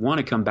enough to want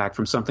to come back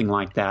from something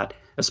like that,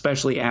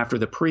 especially after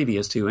the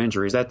previous 2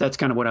 injuries? That's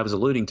kind of what I was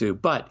alluding to.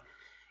 But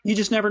you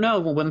just never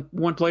know when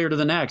one player to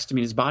the next. I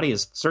mean, his body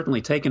has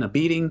certainly taken a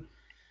beating,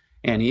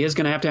 and he is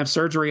going to have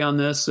surgery on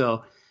this.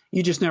 So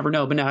you just never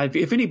know. But now,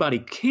 if anybody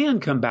can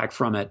come back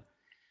from it,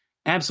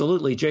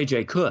 absolutely,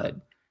 JJ could.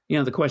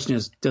 The question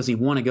is, does he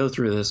want to go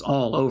through this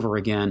all over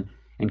again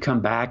and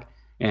come back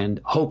and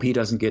hope he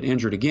doesn't get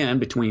injured again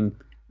between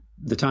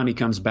the time he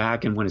comes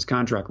back and when his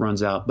contract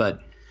runs out?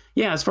 But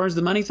yeah, as far as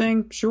the money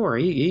thing, sure,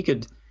 he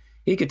could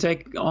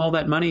take all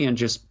that money and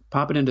just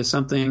pop it into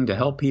something to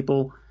help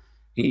people.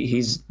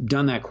 He's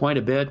done that quite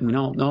a bit. We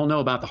all know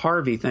about the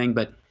Harvey thing,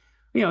 but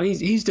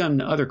he's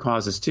done other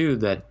causes too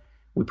that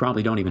we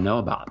probably don't even know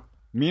about.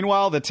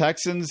 Meanwhile, the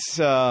Texans,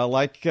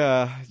 like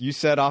you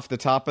said off the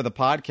top of the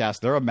podcast,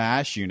 they're a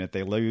mash unit.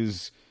 They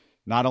lose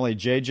not only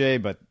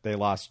JJ, but they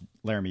lost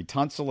Laramie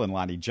Tunsil and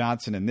Lonnie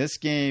Johnson in this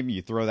game.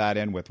 You throw that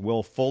in with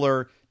Will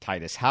Fuller,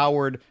 Titus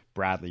Howard,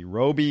 Bradley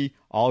Roby,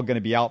 all going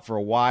to be out for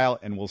a while,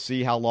 and we'll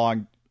see how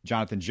long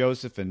Jonathan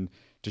Joseph and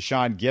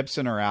Deshaun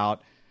Gibson are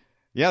out.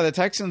 Yeah, the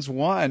Texans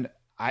won.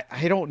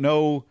 I don't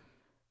know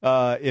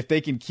if they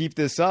can keep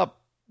this up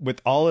with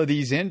all of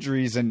these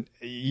injuries. And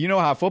you know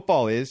how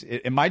football is.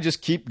 It might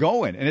just keep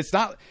going. And it's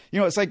not,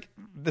 it's like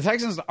the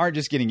Texans aren't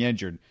just getting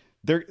injured.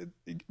 They're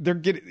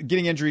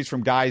getting injuries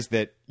from guys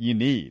that you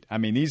need. I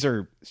mean, these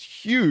are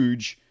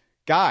huge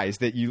guys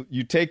that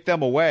you take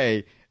them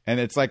away, and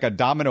it's like a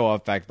domino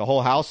effect. The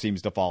whole house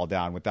seems to fall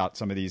down without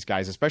some of these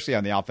guys, especially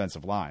on the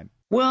offensive line.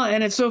 Well,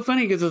 and it's so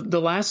funny because the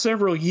last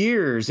several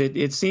years,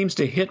 it seems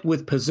to hit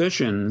with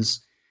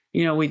positions.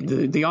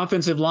 The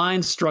offensive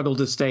line struggled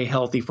to stay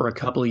healthy for a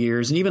couple of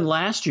years. And even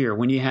last year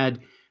when you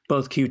had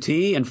both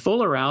QT and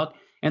Fuller out,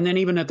 and then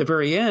even at the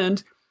very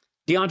end,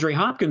 DeAndre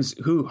Hopkins,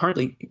 who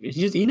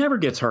he never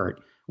gets hurt.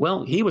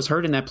 Well, he was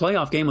hurt in that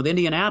playoff game with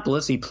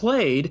Indianapolis. He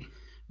played,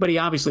 but he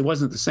obviously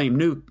wasn't the same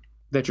Nuke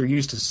that you're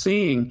used to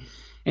seeing.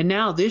 And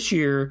now this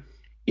year,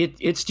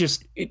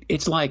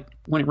 it's like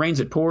when it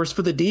rains, it pours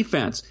for the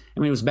defense. I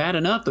mean, it was bad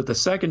enough that the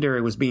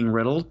secondary was being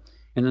riddled,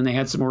 and then they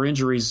had some more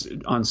injuries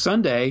on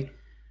Sunday.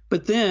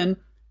 But then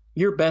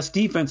your best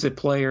defensive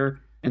player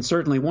and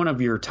certainly one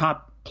of your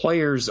top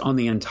players on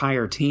the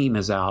entire team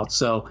is out.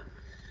 So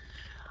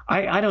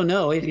I don't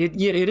know. It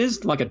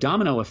is like a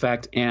domino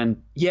effect.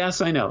 And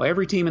yes, I know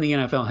every team in the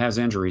NFL has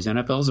injuries.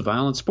 NFL is a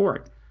violent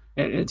sport.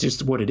 It's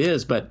just what it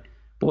is. But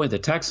boy, the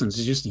Texans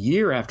is just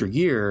year after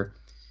year.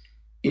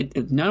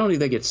 It not only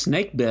they get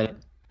snake bit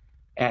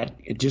at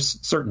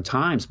just certain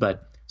times,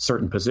 but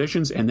certain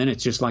positions. And then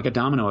it's just like a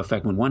domino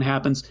effect. When one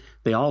happens,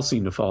 they all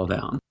seem to fall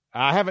down.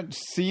 I haven't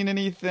seen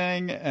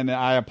anything, and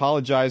I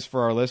apologize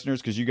for our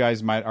listeners because you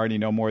guys might already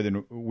know more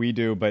than we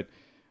do. But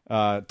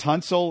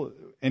Tunsil,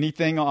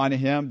 anything on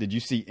him? Did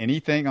you see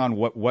anything on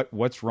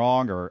what's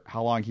wrong or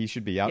how long he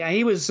should be out? Yeah,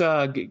 he was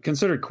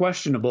considered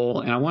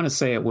questionable, and I want to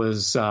say it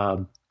was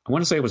a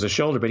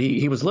shoulder, but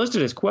he was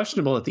listed as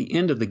questionable at the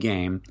end of the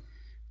game.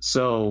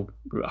 So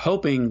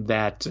hoping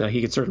that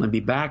he could certainly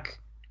be back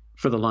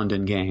for the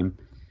London game.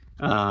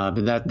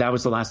 But that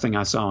was the last thing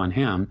I saw on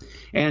him.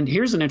 And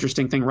here's an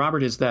interesting thing,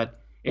 Robert, is that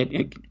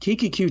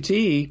Keke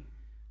QT,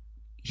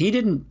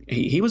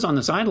 he was on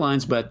the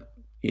sidelines, but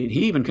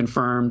he even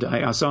confirmed,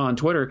 I saw on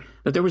Twitter,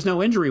 that there was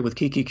no injury with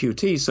Keke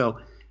QT. So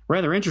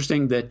rather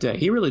interesting that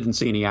he really didn't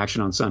see any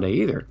action on Sunday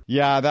either.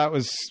 Yeah, that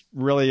was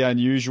really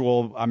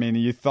unusual. I mean,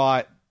 you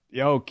thought,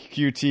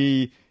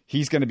 QT,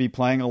 he's going to be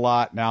playing a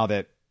lot now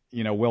that,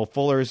 Will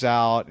Fuller's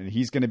out and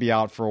he's going to be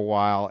out for a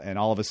while. And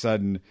all of a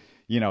sudden,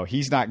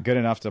 he's not good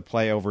enough to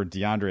play over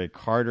DeAndre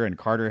Carter, and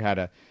Carter had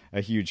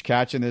a huge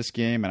catch in this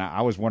game. And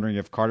I was wondering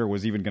if Carter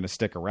was even going to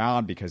stick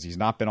around because he's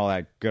not been all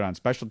that good on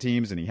special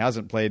teams and he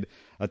hasn't played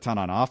a ton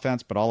on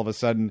offense. But all of a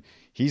sudden,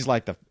 he's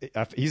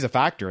a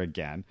factor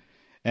again.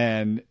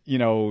 And,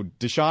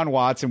 Deshaun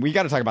Watson, we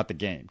got to talk about the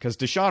game because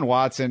Deshaun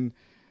Watson,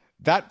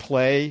 that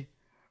play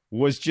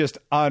was just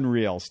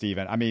unreal,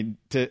 Steven. I mean,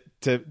 to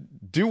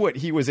do what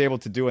he was able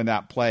to do in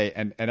that play,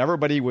 and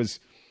everybody was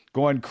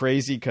going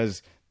crazy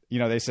because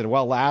they said,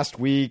 well, last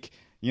week,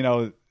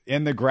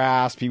 in the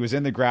grasp, he was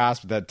in the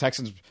grasp. The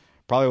Texans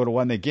probably would have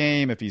won the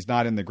game if he's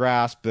not in the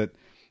grasp. But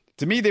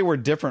to me, they were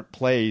different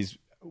plays.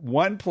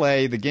 One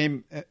play, the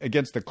game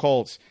against the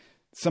Colts,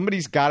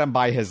 somebody's got him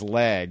by his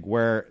leg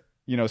where,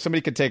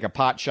 somebody could take a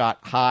pot shot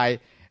high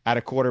at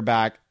a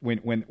quarterback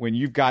when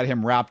you've got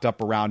him wrapped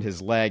up around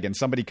his leg, and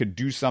somebody could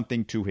do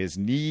something to his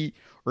knee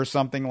or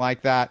something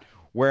like that.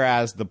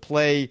 Whereas the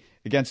play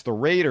against the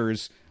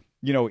Raiders,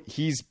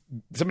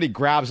 somebody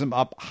grabs him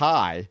up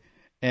high,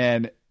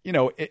 and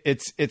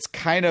it's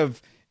kind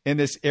of in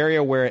this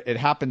area where it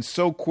happens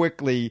so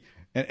quickly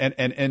and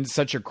in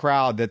such a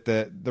crowd that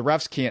the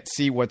refs can't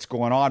see what's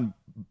going on.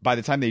 By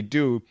the time they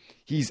do,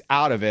 he's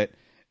out of it.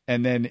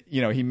 And then,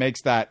 he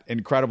makes that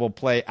incredible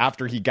play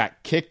after he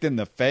got kicked in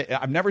the face.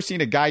 I've never seen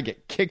a guy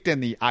get kicked in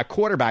the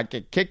quarterback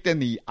get kicked in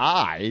the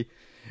eye.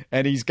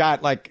 And he's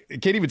got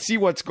can't even see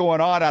what's going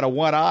on out of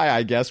one eye,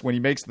 I guess, when he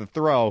makes the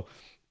throw.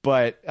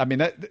 But I mean,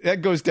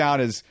 that goes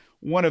down as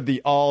one of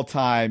the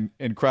all-time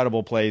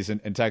incredible plays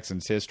in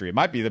Texans history. It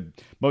might be the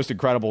most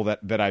incredible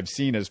that I've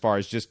seen as far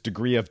as just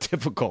degree of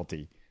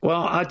difficulty.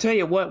 Well, I'll tell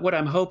you what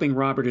I'm hoping,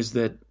 Robert, is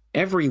that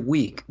every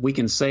week we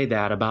can say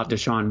that about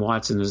Deshaun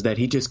Watson, is that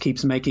he just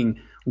keeps making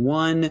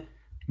one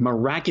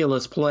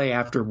miraculous play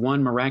after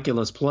one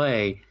miraculous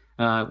play.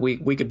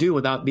 We could do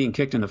without being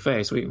kicked in the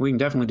face. We can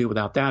definitely do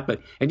without that. But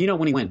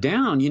when he went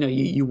down,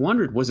 you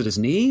wondered, was it his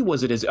knee?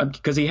 Was it his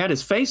because he had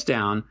his face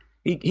down.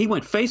 He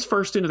went face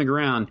first into the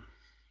ground,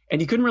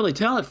 and you couldn't really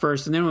tell at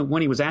first. And then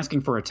when he was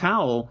asking for a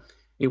towel,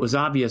 it was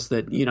obvious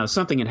that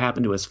something had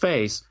happened to his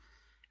face.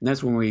 And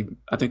that's when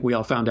I think we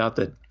all found out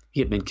that he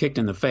had been kicked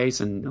in the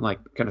face and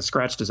kind of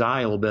scratched his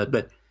eye a little bit.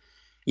 But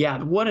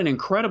yeah, what an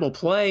incredible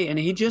play. And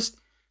he just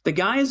the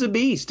guy is a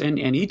beast,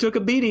 and he took a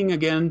beating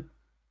again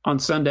on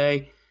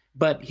Sunday,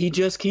 but he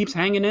just keeps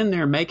hanging in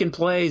there, making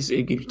plays.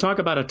 If you talk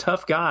about a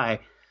tough guy,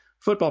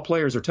 football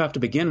players are tough to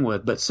begin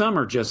with, but some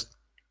are just,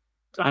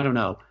 I don't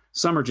know,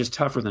 some are just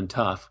tougher than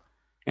tough.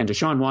 And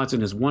Deshaun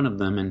Watson is one of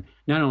them. And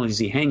not only does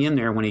he hang in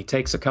there when he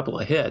takes a couple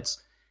of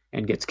hits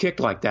and gets kicked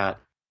like that,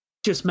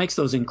 just makes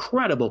those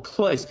incredible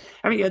plays.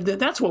 I mean,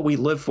 that's what we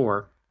live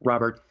for,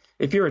 Robert.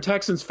 If you're a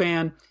Texans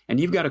fan and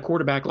you've got a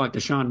quarterback like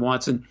Deshaun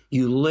Watson,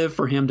 you live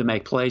for him to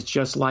make plays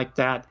just like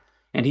that.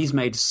 And he's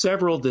made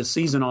several this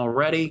season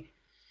already.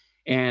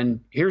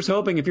 And here's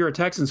hoping, if you're a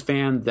Texans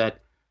fan,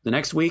 that the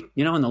next week,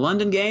 in the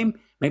London game,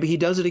 maybe he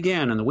does it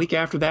again. And the week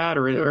after that,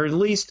 or at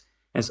least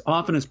as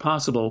often as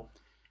possible,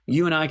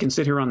 you and I can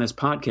sit here on this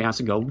podcast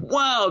and go,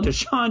 wow,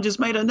 Deshaun just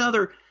made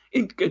another,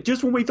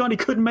 just when we thought he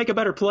couldn't make a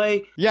better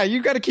play. Yeah,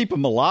 you got to keep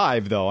him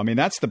alive, though. I mean,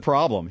 that's the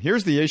problem.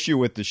 Here's the issue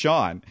with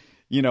Deshaun.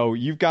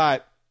 You've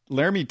got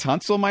Laramie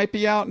Tunsil might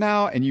be out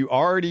now, and you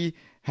already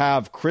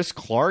have Chris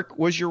Clark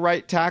was your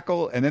right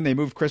tackle, and then they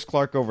moved Chris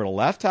Clark over to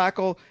left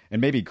tackle,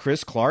 and maybe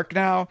Chris Clark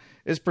now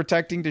is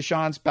protecting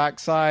Deshaun's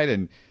backside,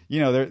 and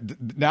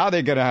now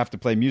they're going to have to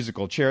play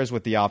musical chairs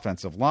with the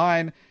offensive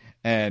line,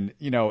 and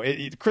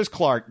Chris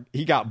Clark,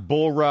 he got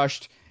bull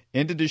rushed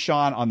into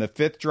Deshaun on the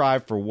 5th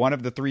drive for one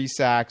of the 3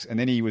 sacks, and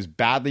then he was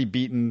badly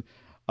beaten,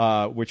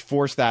 which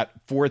forced that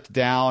 4th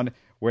down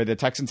where the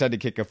Texans had to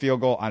kick a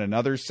field goal on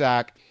another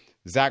sack.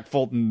 Zach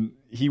Fulton,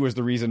 he was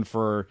the reason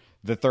for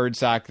the 3rd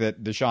sack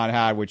that Deshaun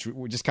had, which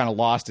just kind of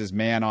lost his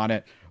man on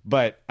it.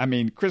 But, I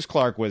mean, Chris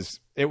Clark was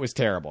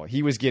terrible.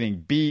 He was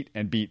getting beat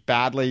and beat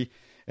badly.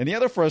 And the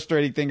other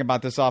frustrating thing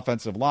about this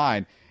offensive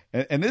line,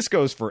 and this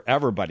goes for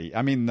everybody,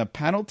 I mean, the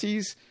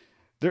penalties,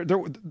 there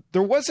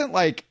wasn't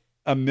like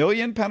a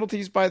million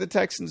penalties by the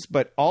Texans,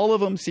 but all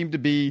of them seemed to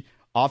be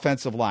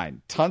offensive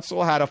line.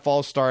 Tunsil had a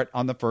false start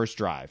on the 1st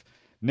drive.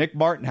 Nick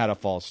Martin had a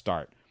false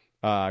start.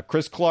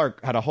 Chris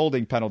Clark had a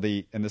holding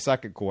penalty in the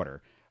 2nd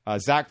quarter.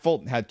 Zach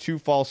Fulton had 2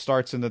 false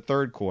starts in the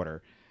 3rd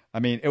quarter. I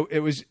mean, it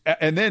was,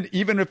 and then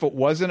even if it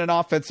wasn't an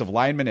offensive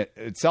lineman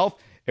itself,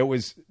 it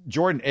was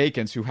Jordan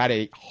Akins who had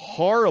a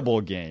horrible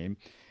game,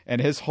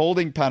 and his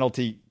holding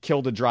penalty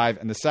killed a drive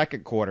in the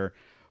 2nd quarter.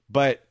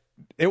 But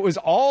it was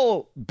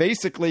all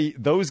basically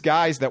those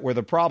guys that were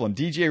the problem.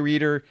 DJ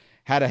Reader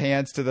had a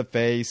hands to the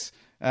face,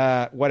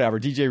 whatever.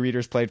 DJ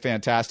Reader's played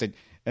fantastic.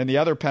 And the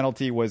other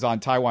penalty was on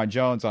Taiwan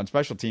Jones on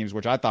special teams,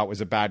 which I thought was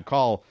a bad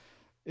call.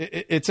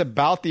 It's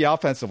about the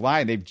offensive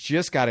line. They've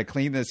just got to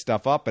clean this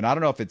stuff up. And I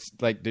don't know if it's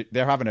like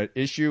they're having an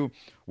issue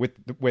with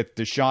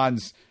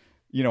Deshaun's,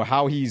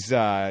 how he's,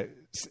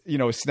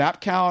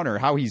 snap count or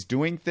how he's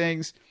doing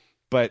things.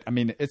 But I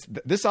mean,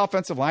 this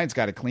offensive line's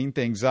got to clean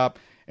things up.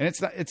 And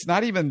it's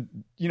not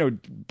even,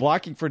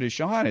 blocking for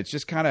Deshaun. It's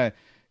just kind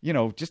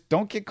of, just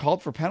don't get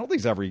called for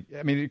penalties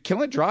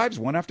killing drives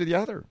one after the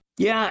other.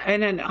 Yeah,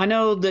 and then I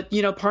know that,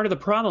 part of the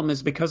problem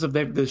is because of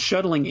the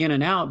shuttling in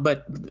and out.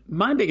 But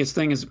my biggest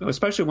thing is,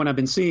 especially when I've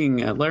been seeing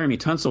Laramie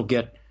Tunsil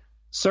get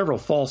several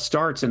false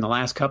starts in the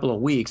last couple of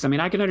weeks. I mean,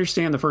 I can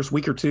understand the first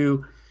week or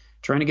two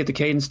trying to get the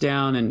cadence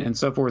down and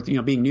so forth,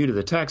 being new to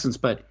the Texans.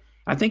 But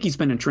I think he's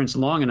been entrenched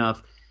long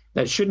enough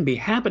that shouldn't be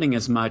happening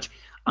as much.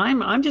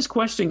 I'm just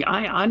questioning.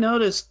 I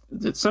noticed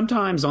that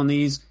sometimes on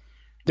these,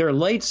 there are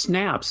late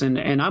snaps.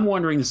 And I'm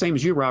wondering the same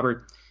as you,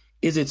 Robert.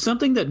 Is it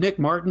something that Nick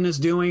Martin is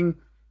doing,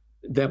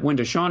 that when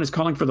Deshaun is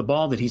calling for the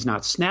ball that he's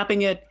not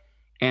snapping it,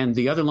 and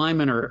the other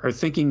linemen are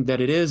thinking that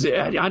it is?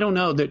 I don't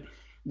know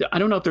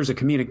if there's a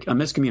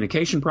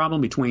miscommunication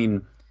problem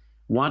between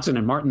Watson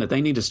and Martin that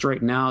they need to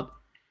straighten out,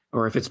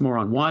 or if it's more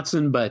on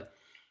Watson. But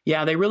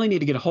yeah, they really need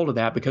to get a hold of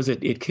that, because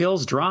it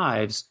kills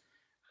drives,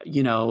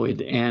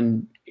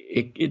 and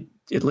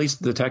at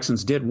least the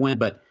Texans did win,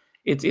 but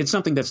it's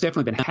something that's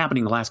definitely been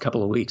happening the last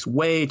couple of weeks.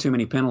 Way too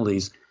many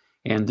penalties,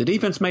 and the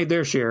defense made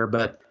their share,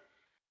 but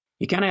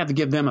you kind of have to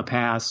give them a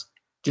pass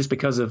just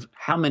because of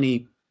how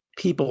many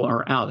people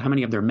are out, how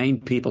many of their main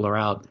people are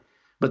out.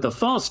 But the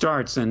false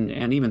starts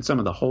and even some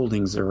of the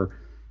holdings are,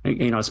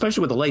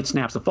 especially with the late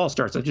snaps, the false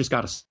starts, they just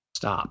got to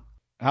stop.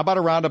 How about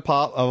a round of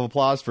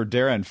applause for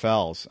Darren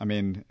Fells? I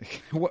mean,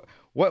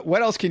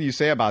 what else can you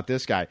say about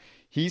this guy?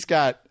 He's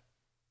got,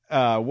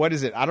 what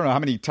is it? I don't know how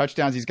many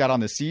touchdowns he's got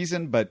on the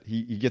season, but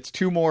he gets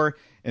 2 more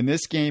in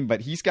this game.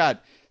 But he's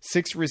got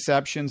 6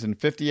 receptions and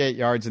 58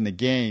 yards in the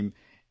game.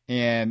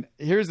 And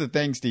here's the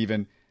thing,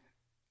 Stephen.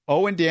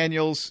 Owen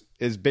Daniels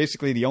is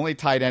basically the only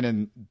tight end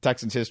in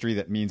Texans history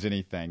that means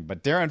anything.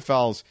 But Darren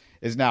Fells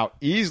is now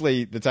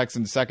easily the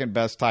Texans' 2nd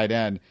best tight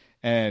end,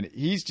 and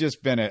he's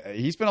been a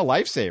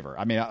lifesaver.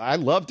 I mean, I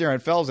love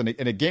Darren Fells in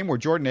a game where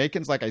Jordan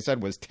Akins, like I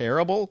said, was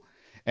terrible,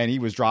 and he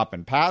was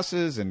dropping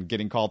passes and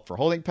getting called for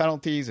holding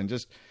penalties, and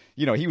just,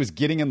 he was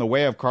getting in the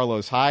way of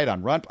Carlos Hyde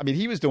on run. I mean,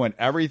 he was doing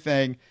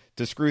everything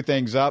to screw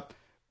things up.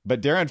 But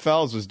Darren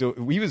Fells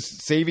he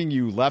was saving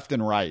you left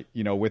and right,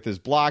 with his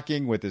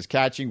blocking, with his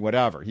catching,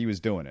 whatever. He was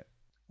doing it.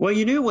 Well,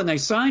 you knew when they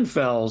signed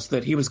Fells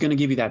that he was going to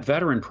give you that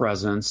veteran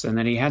presence, and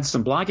then he had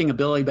some blocking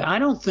ability. But I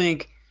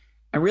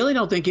really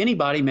don't think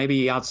anybody,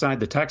 maybe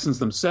outside the Texans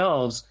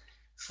themselves,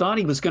 thought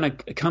he was going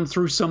to come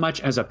through so much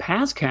as a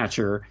pass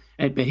catcher,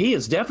 but he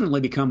has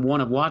definitely become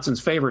one of Watson's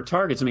favorite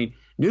targets. I mean,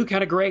 Nuke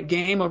had a great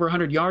game, over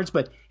 100 yards,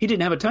 but he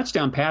didn't have a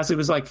touchdown pass. It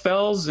was like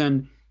Fells,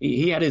 and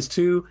he had his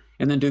two,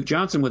 and then Duke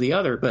Johnson with the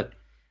other. But,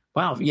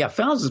 wow, yeah,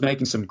 Fells is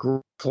making some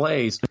great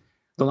plays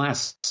the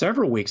last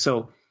several weeks.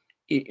 So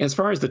as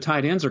far as the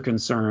tight ends are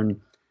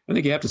concerned, I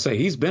think you have to say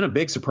he's been a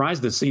big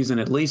surprise this season,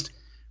 at least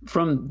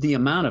from the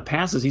amount of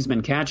passes he's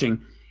been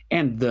catching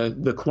and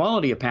the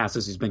quality of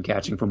passes he's been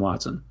catching from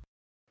Watson.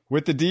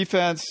 With the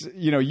defense,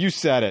 you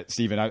said it,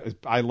 Stephen.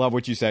 I love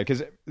what you said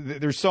because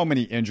there's so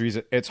many injuries.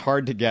 It's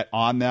hard to get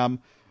on them.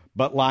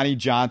 But Lonnie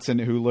Johnson,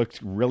 who looked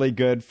really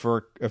good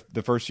for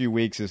the first few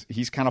weeks,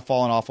 he's kind of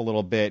fallen off a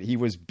little bit. He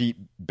was beat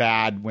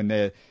bad when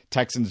the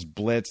Texans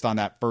blitzed on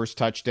that first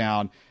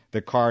touchdown,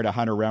 the card to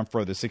Hunter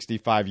Renfrow, the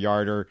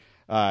 65-yarder.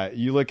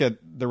 You look at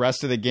the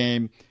rest of the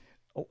game.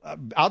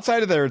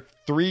 Outside of their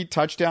 3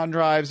 touchdown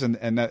drives and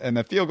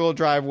the field goal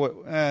drive,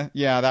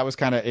 that was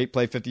kind of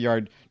 8-play,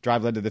 50-yard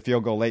drive led to the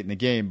field goal late in the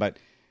game. But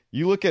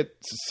you look at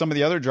some of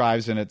the other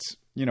drives, and it's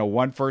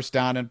 1 first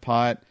down and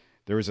punt.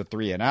 There was a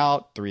 3 and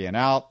out, 3 and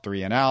out,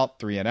 3 and out,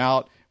 3 and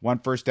out, 1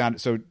 first down.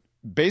 So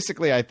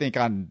basically, I think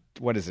on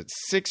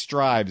 6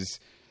 drives,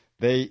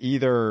 they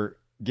either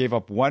gave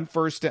up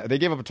they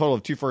gave up a total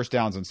of 2 first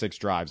downs on 6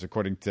 drives,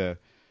 according to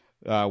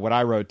what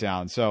I wrote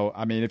down. So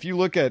I mean, if you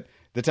look at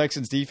the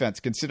Texans defense,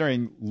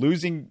 considering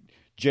losing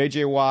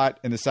J.J. Watt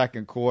in the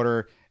second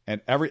quarter and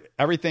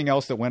everything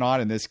else that went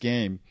on in this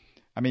game,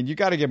 I mean, you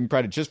got to give them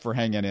credit just for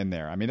hanging in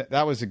there. I mean,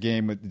 that was a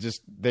game with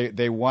just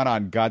they won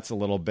on guts a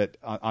little bit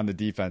on the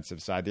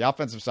defensive side. The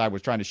offensive side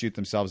was trying to shoot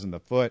themselves in the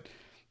foot.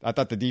 I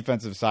thought the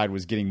defensive side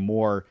was getting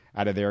more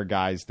out of their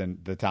guys than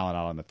the talent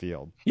out on the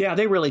field. Yeah,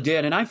 they really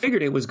did. And I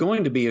figured it was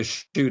going to be a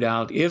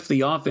shootout if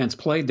the offense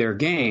played their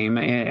game.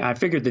 And I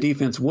figured the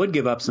defense would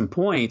give up some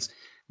points.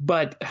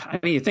 But, I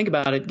mean, you think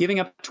about it, giving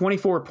up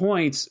 24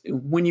 points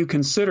when you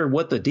consider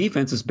what the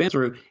defense has been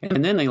through,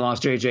 and then they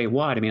lost J.J.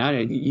 Watt. I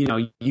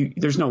mean,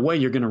 there's no way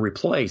you're going to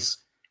replace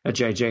a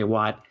J.J.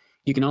 Watt.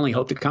 You can only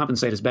hope to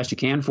compensate as best you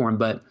can for him.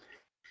 But,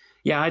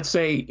 yeah, I'd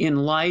say in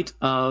light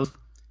of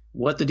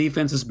what the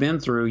defense has been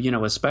through,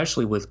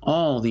 especially with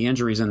all the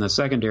injuries in the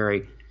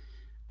secondary,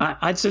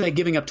 I'd say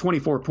giving up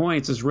 24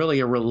 points is really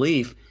a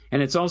relief.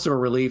 And it's also a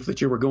relief that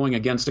you were going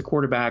against a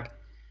quarterback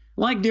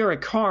like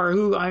Derek Carr,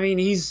 who, I mean,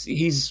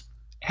 he's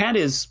had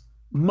his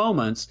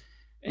moments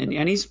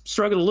and he's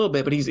struggled a little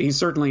bit, but he's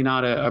certainly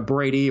not a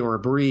Brady or a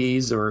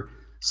Breeze or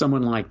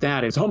someone like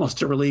that. It's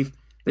almost a relief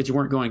that you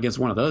weren't going against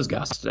one of those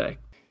guys today.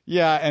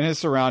 Yeah, and his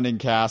surrounding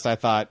cast, I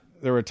thought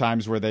there were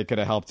times where they could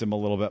have helped him a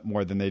little bit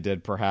more than they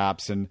did,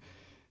 perhaps. And,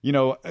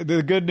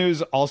 the good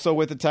news also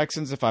with the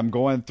Texans, if I'm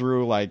going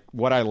through like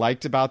what I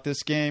liked about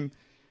this game,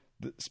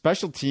 the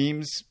special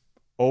teams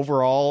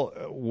overall,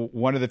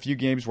 one of the few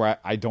games where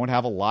I don't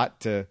have a lot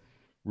to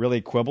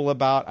really quibble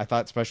about. I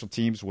thought special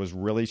teams was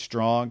really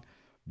strong.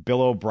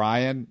 Bill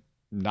O'Brien,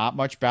 not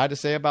much bad to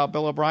say about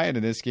Bill O'Brien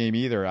in this game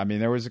either. I mean,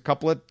 there was a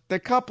couple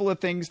of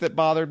things that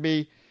bothered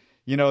me.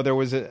 There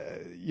was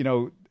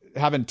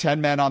having 10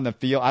 men on the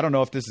field. I don't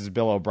know if this is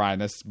Bill O'Brien.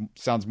 This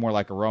sounds more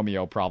like a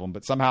Romeo problem,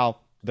 but somehow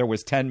there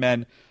was 10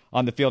 men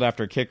on the field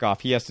after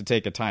kickoff. He has to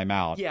take a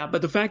timeout. Yeah,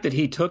 but the fact that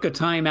he took a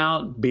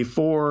timeout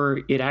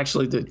before it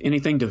actually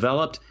anything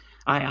developed,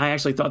 I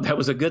actually thought that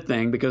was a good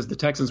thing because the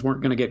Texans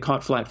weren't going to get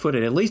caught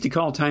flat-footed. At least he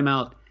called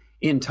timeout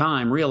in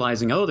time,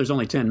 realizing, there's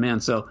only 10 men.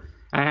 So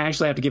I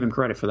actually have to give him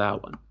credit for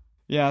that one.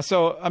 Yeah,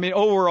 so, I mean,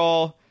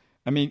 overall,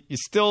 you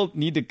still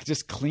need to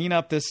just clean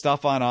up this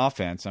stuff on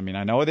offense. I mean,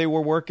 I know they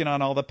were working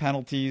on all the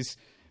penalties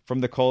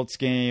from the Colts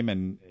game,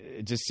 and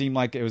it just seemed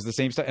like it was the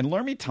same stuff. And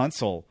Laremy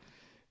Tunsil,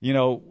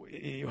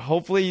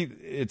 hopefully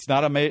it's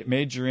not a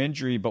major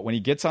injury, but when he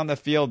gets on the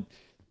field,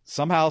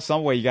 somehow,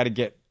 some way, you got to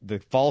get the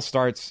false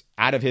starts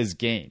out of his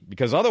game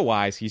because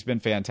otherwise he's been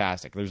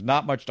fantastic. There's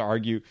not much to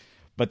argue,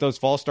 but those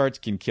false starts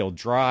can kill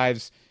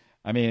drives.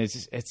 I mean,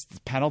 it's the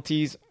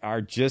penalties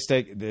are just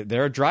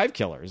they're drive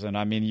killers, and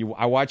I mean,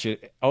 I watch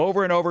it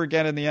over and over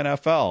again in the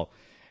NFL.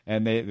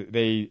 And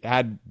they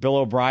had Bill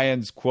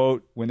O'Brien's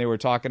quote when they were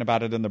talking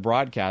about it in the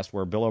broadcast,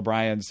 where Bill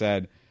O'Brien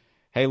said,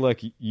 "Hey, look,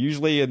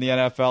 usually in the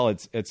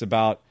NFL, it's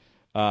about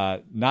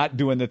not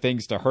doing the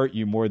things to hurt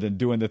you more than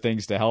doing the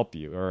things to help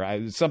you,"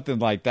 or something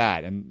like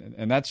that.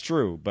 And that's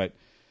true. But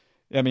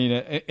I mean,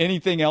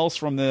 anything else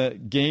from the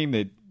game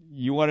that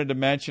you wanted to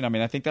mention? I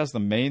mean, I think that's the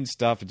main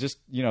stuff. It just,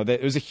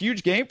 it was a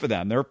huge game for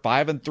them. They're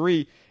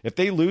 5-3. If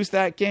they lose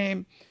that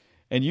game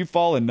and you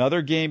fall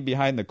another game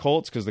behind the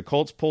Colts because the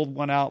Colts pulled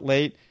one out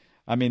late,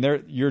 I mean,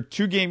 you're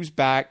 2 games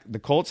back. The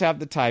Colts have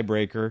the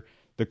tiebreaker.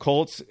 The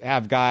Colts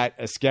have got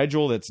a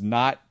schedule that's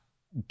not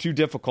too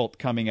difficult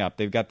coming up.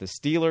 They've got the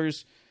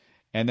Steelers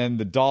and then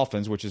the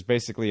Dolphins, which is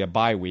basically a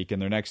bye week in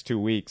their next 2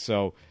 weeks.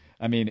 So,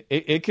 I mean,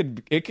 it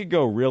could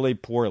go really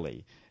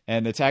poorly.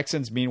 And the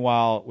Texans,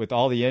 meanwhile, with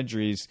all the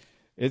injuries,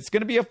 it's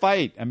going to be a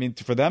fight. I mean,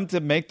 for them to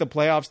make the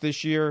playoffs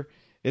this year,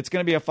 it's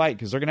going to be a fight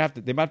because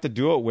they might have to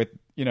do it with,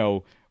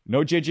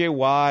 no J.J.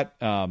 Watt.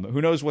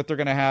 Who knows what they're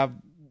going to have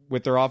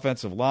with their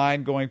offensive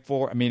line going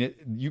forward. I mean,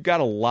 you got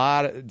a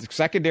lot of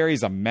secondary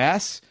is a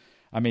mess.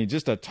 I mean,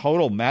 just a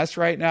total mess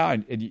right now.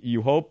 And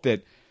you hope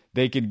that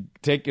they can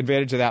take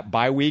advantage of that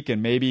bye week,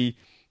 and maybe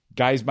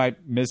guys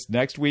might miss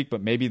next week,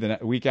 but maybe the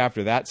week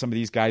after that, some of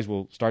these guys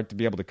will start to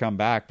be able to come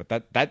back.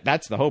 But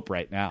that's the hope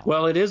right now.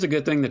 Well, it is a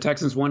good thing the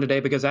Texans won today,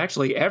 because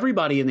actually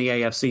everybody in the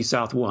AFC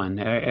South won.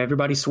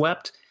 Everybody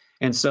swept.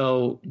 And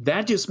so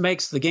that just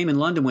makes the game in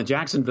London with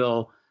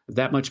Jacksonville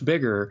that much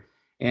bigger.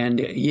 And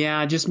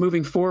yeah, just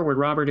moving forward,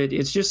 Robert,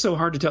 it's just so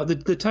hard to tell.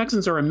 The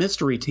Texans are a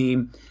mystery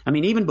team. I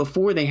mean, even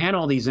before they had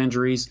all these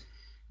injuries,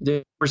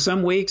 there were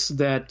some weeks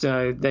that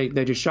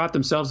they just shot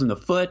themselves in the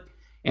foot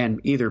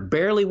and either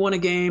barely won a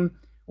game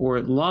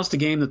or lost a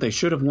game that they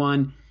should have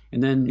won.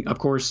 And then, of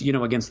course,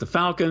 against the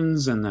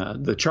Falcons and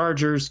the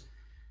Chargers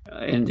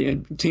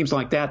and teams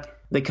like that,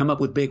 they come up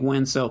with big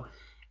wins. So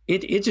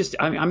it just,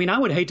 I mean, I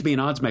would hate to be an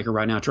odds maker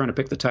right now trying to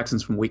pick the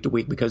Texans from week to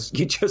week, because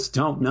you just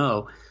don't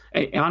know.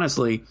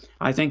 Honestly,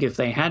 I think if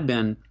they had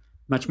been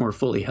much more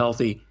fully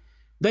healthy,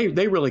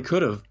 they really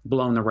could have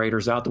blown the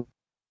Raiders out.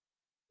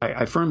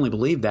 I firmly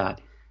believe that,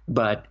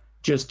 but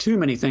just too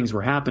many things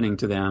were happening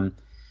to them.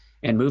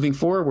 And moving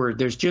forward,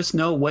 there's just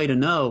no way to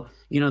know.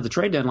 The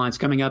trade deadline's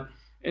coming up.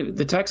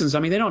 The Texans, I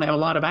mean, they don't have a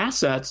lot of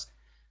assets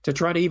to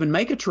try to even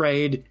make a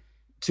trade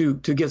to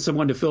get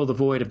someone to fill the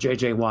void of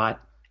J.J. Watt,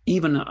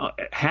 even a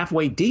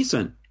halfway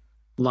decent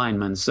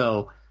lineman.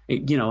 So,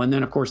 and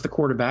then, of course, the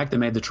quarterback, they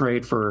made the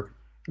trade for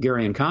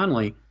Gary and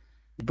Conley.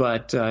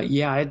 But,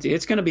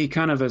 it's going to be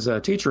kind of, as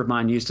a teacher of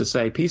mine used to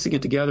say, piecing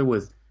it together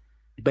with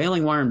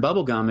baling wire and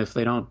bubble gum if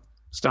they don't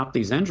stop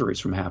these injuries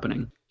from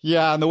happening.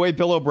 Yeah, and the way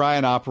Bill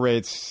O'Brien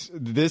operates,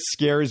 this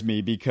scares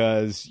me,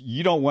 because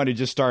you don't want to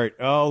just start,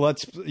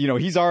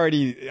 he's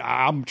already,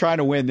 I'm trying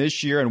to win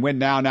this year and win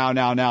now.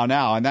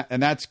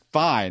 And that's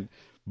fine.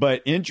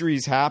 But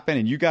injuries happen,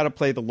 and you got to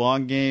play the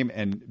long game.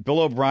 And Bill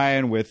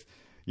O'Brien with,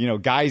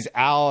 guys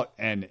out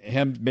and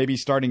him maybe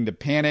starting to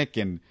panic,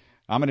 and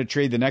I'm going to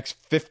trade the next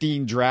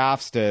 15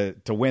 drafts to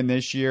win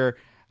this year.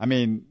 I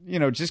mean,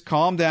 just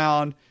calm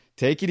down,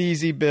 take it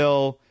easy,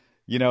 Bill.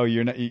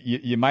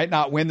 You might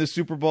not win the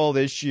Super Bowl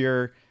this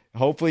year.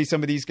 Hopefully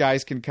some of these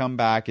guys can come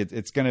back.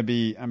 It's going to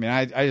be, I mean,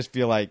 I just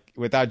feel like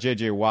without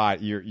J.J.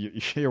 Watt,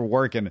 you're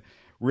working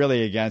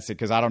really against it,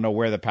 because I don't know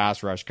where the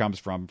pass rush comes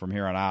from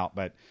here on out.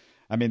 But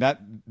I mean,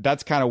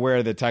 that's kind of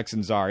where the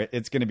Texans are.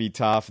 It's going to be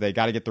tough. They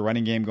got to get the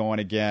running game going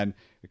again.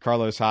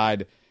 Carlos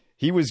Hyde,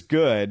 he was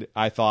good,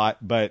 I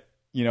thought, but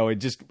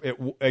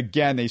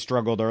again, they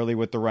struggled early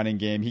with the running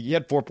game. He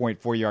had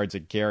 4.4 yards a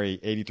carry,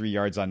 83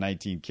 yards on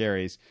 19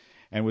 carries,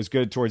 and was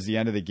good towards the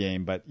end of the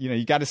game. But,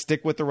 you got to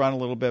stick with the run a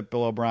little bit,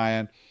 Bill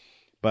O'Brien.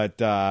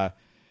 But I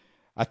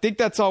think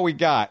that's all we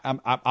got.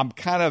 I'm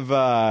kind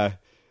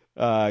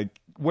of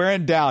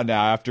wearing down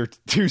now after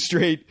two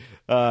straight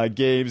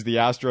games, the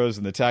Astros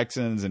and the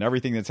Texans and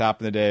everything that's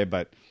happened today.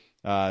 But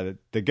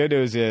the good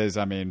news is,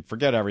 I mean,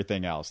 forget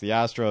everything else. The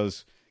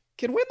Astros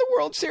can win the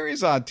World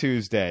Series on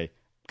Tuesday.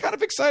 I'm kind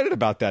of excited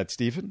about that,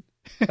 Stephen.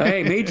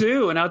 Hey, me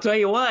too. And I'll tell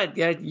you what,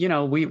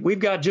 we've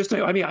got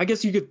I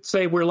guess you could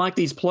say we're like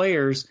these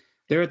players.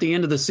 They're at the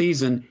end of the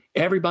season.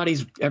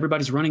 Everybody's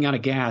running out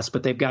of gas,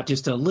 but they've got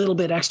just a little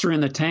bit extra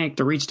in the tank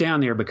to reach down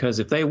there, because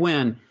if they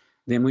win,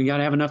 then we got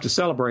to have enough to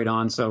celebrate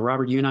on. So,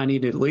 Robert, you and I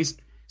need to at least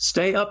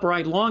stay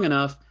upright long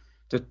enough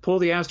to pull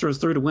the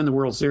Astros through to win the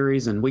World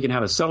Series, and we can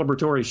have a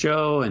celebratory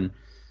show and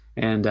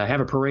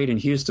have a parade in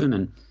Houston,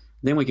 and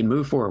then we can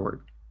move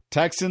forward.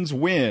 Texans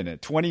win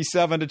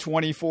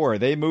 27-24.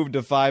 They move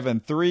to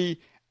 5-3.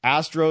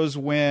 Astros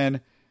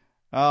win,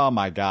 oh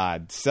my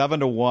God,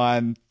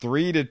 7-1,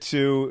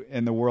 3-2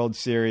 in the World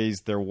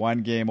Series. They're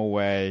one game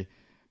away.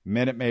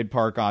 Minute Maid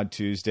Park on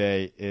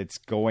Tuesday. It's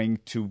going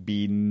to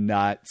be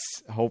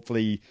nuts.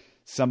 Hopefully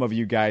some of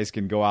you guys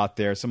can go out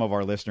there. Some of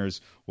our listeners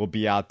will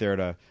be out there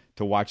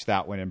to watch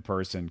that one in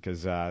person,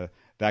 because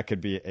that could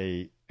be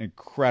a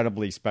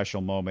incredibly special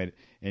moment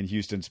in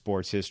Houston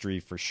sports history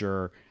for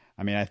sure.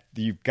 I mean,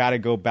 you've got to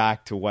go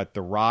back to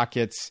the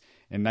Rockets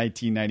in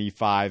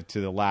 1995 to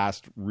the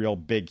last real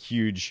big,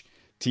 huge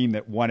team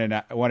that won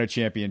a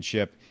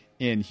championship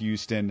in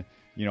Houston,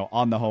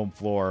 on the home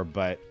floor.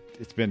 But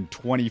it's been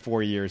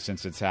 24 years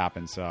since it's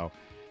happened. So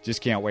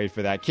just can't wait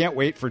for that. Can't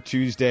wait for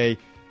Tuesday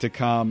to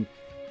come.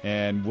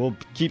 And we'll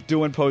keep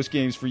doing post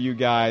games for you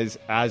guys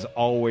as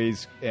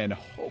always. And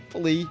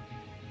hopefully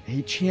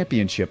a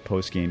championship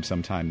post game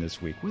sometime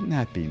this week. Wouldn't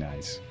that be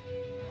nice?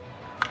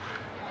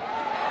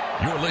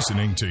 You're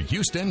listening to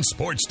Houston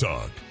Sports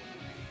Talk.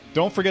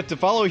 Don't forget to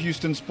follow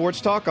Houston Sports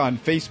Talk on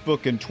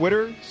Facebook and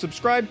Twitter.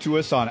 Subscribe to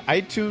us on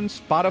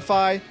iTunes,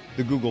 Spotify,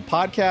 the Google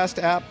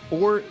Podcast app,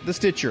 or the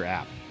Stitcher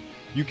app.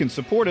 You can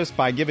support us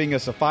by giving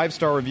us a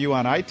 5-star review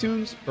on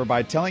iTunes or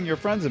by telling your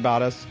friends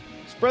about us.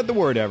 Spread the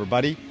word,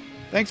 everybody.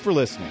 Thanks for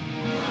listening.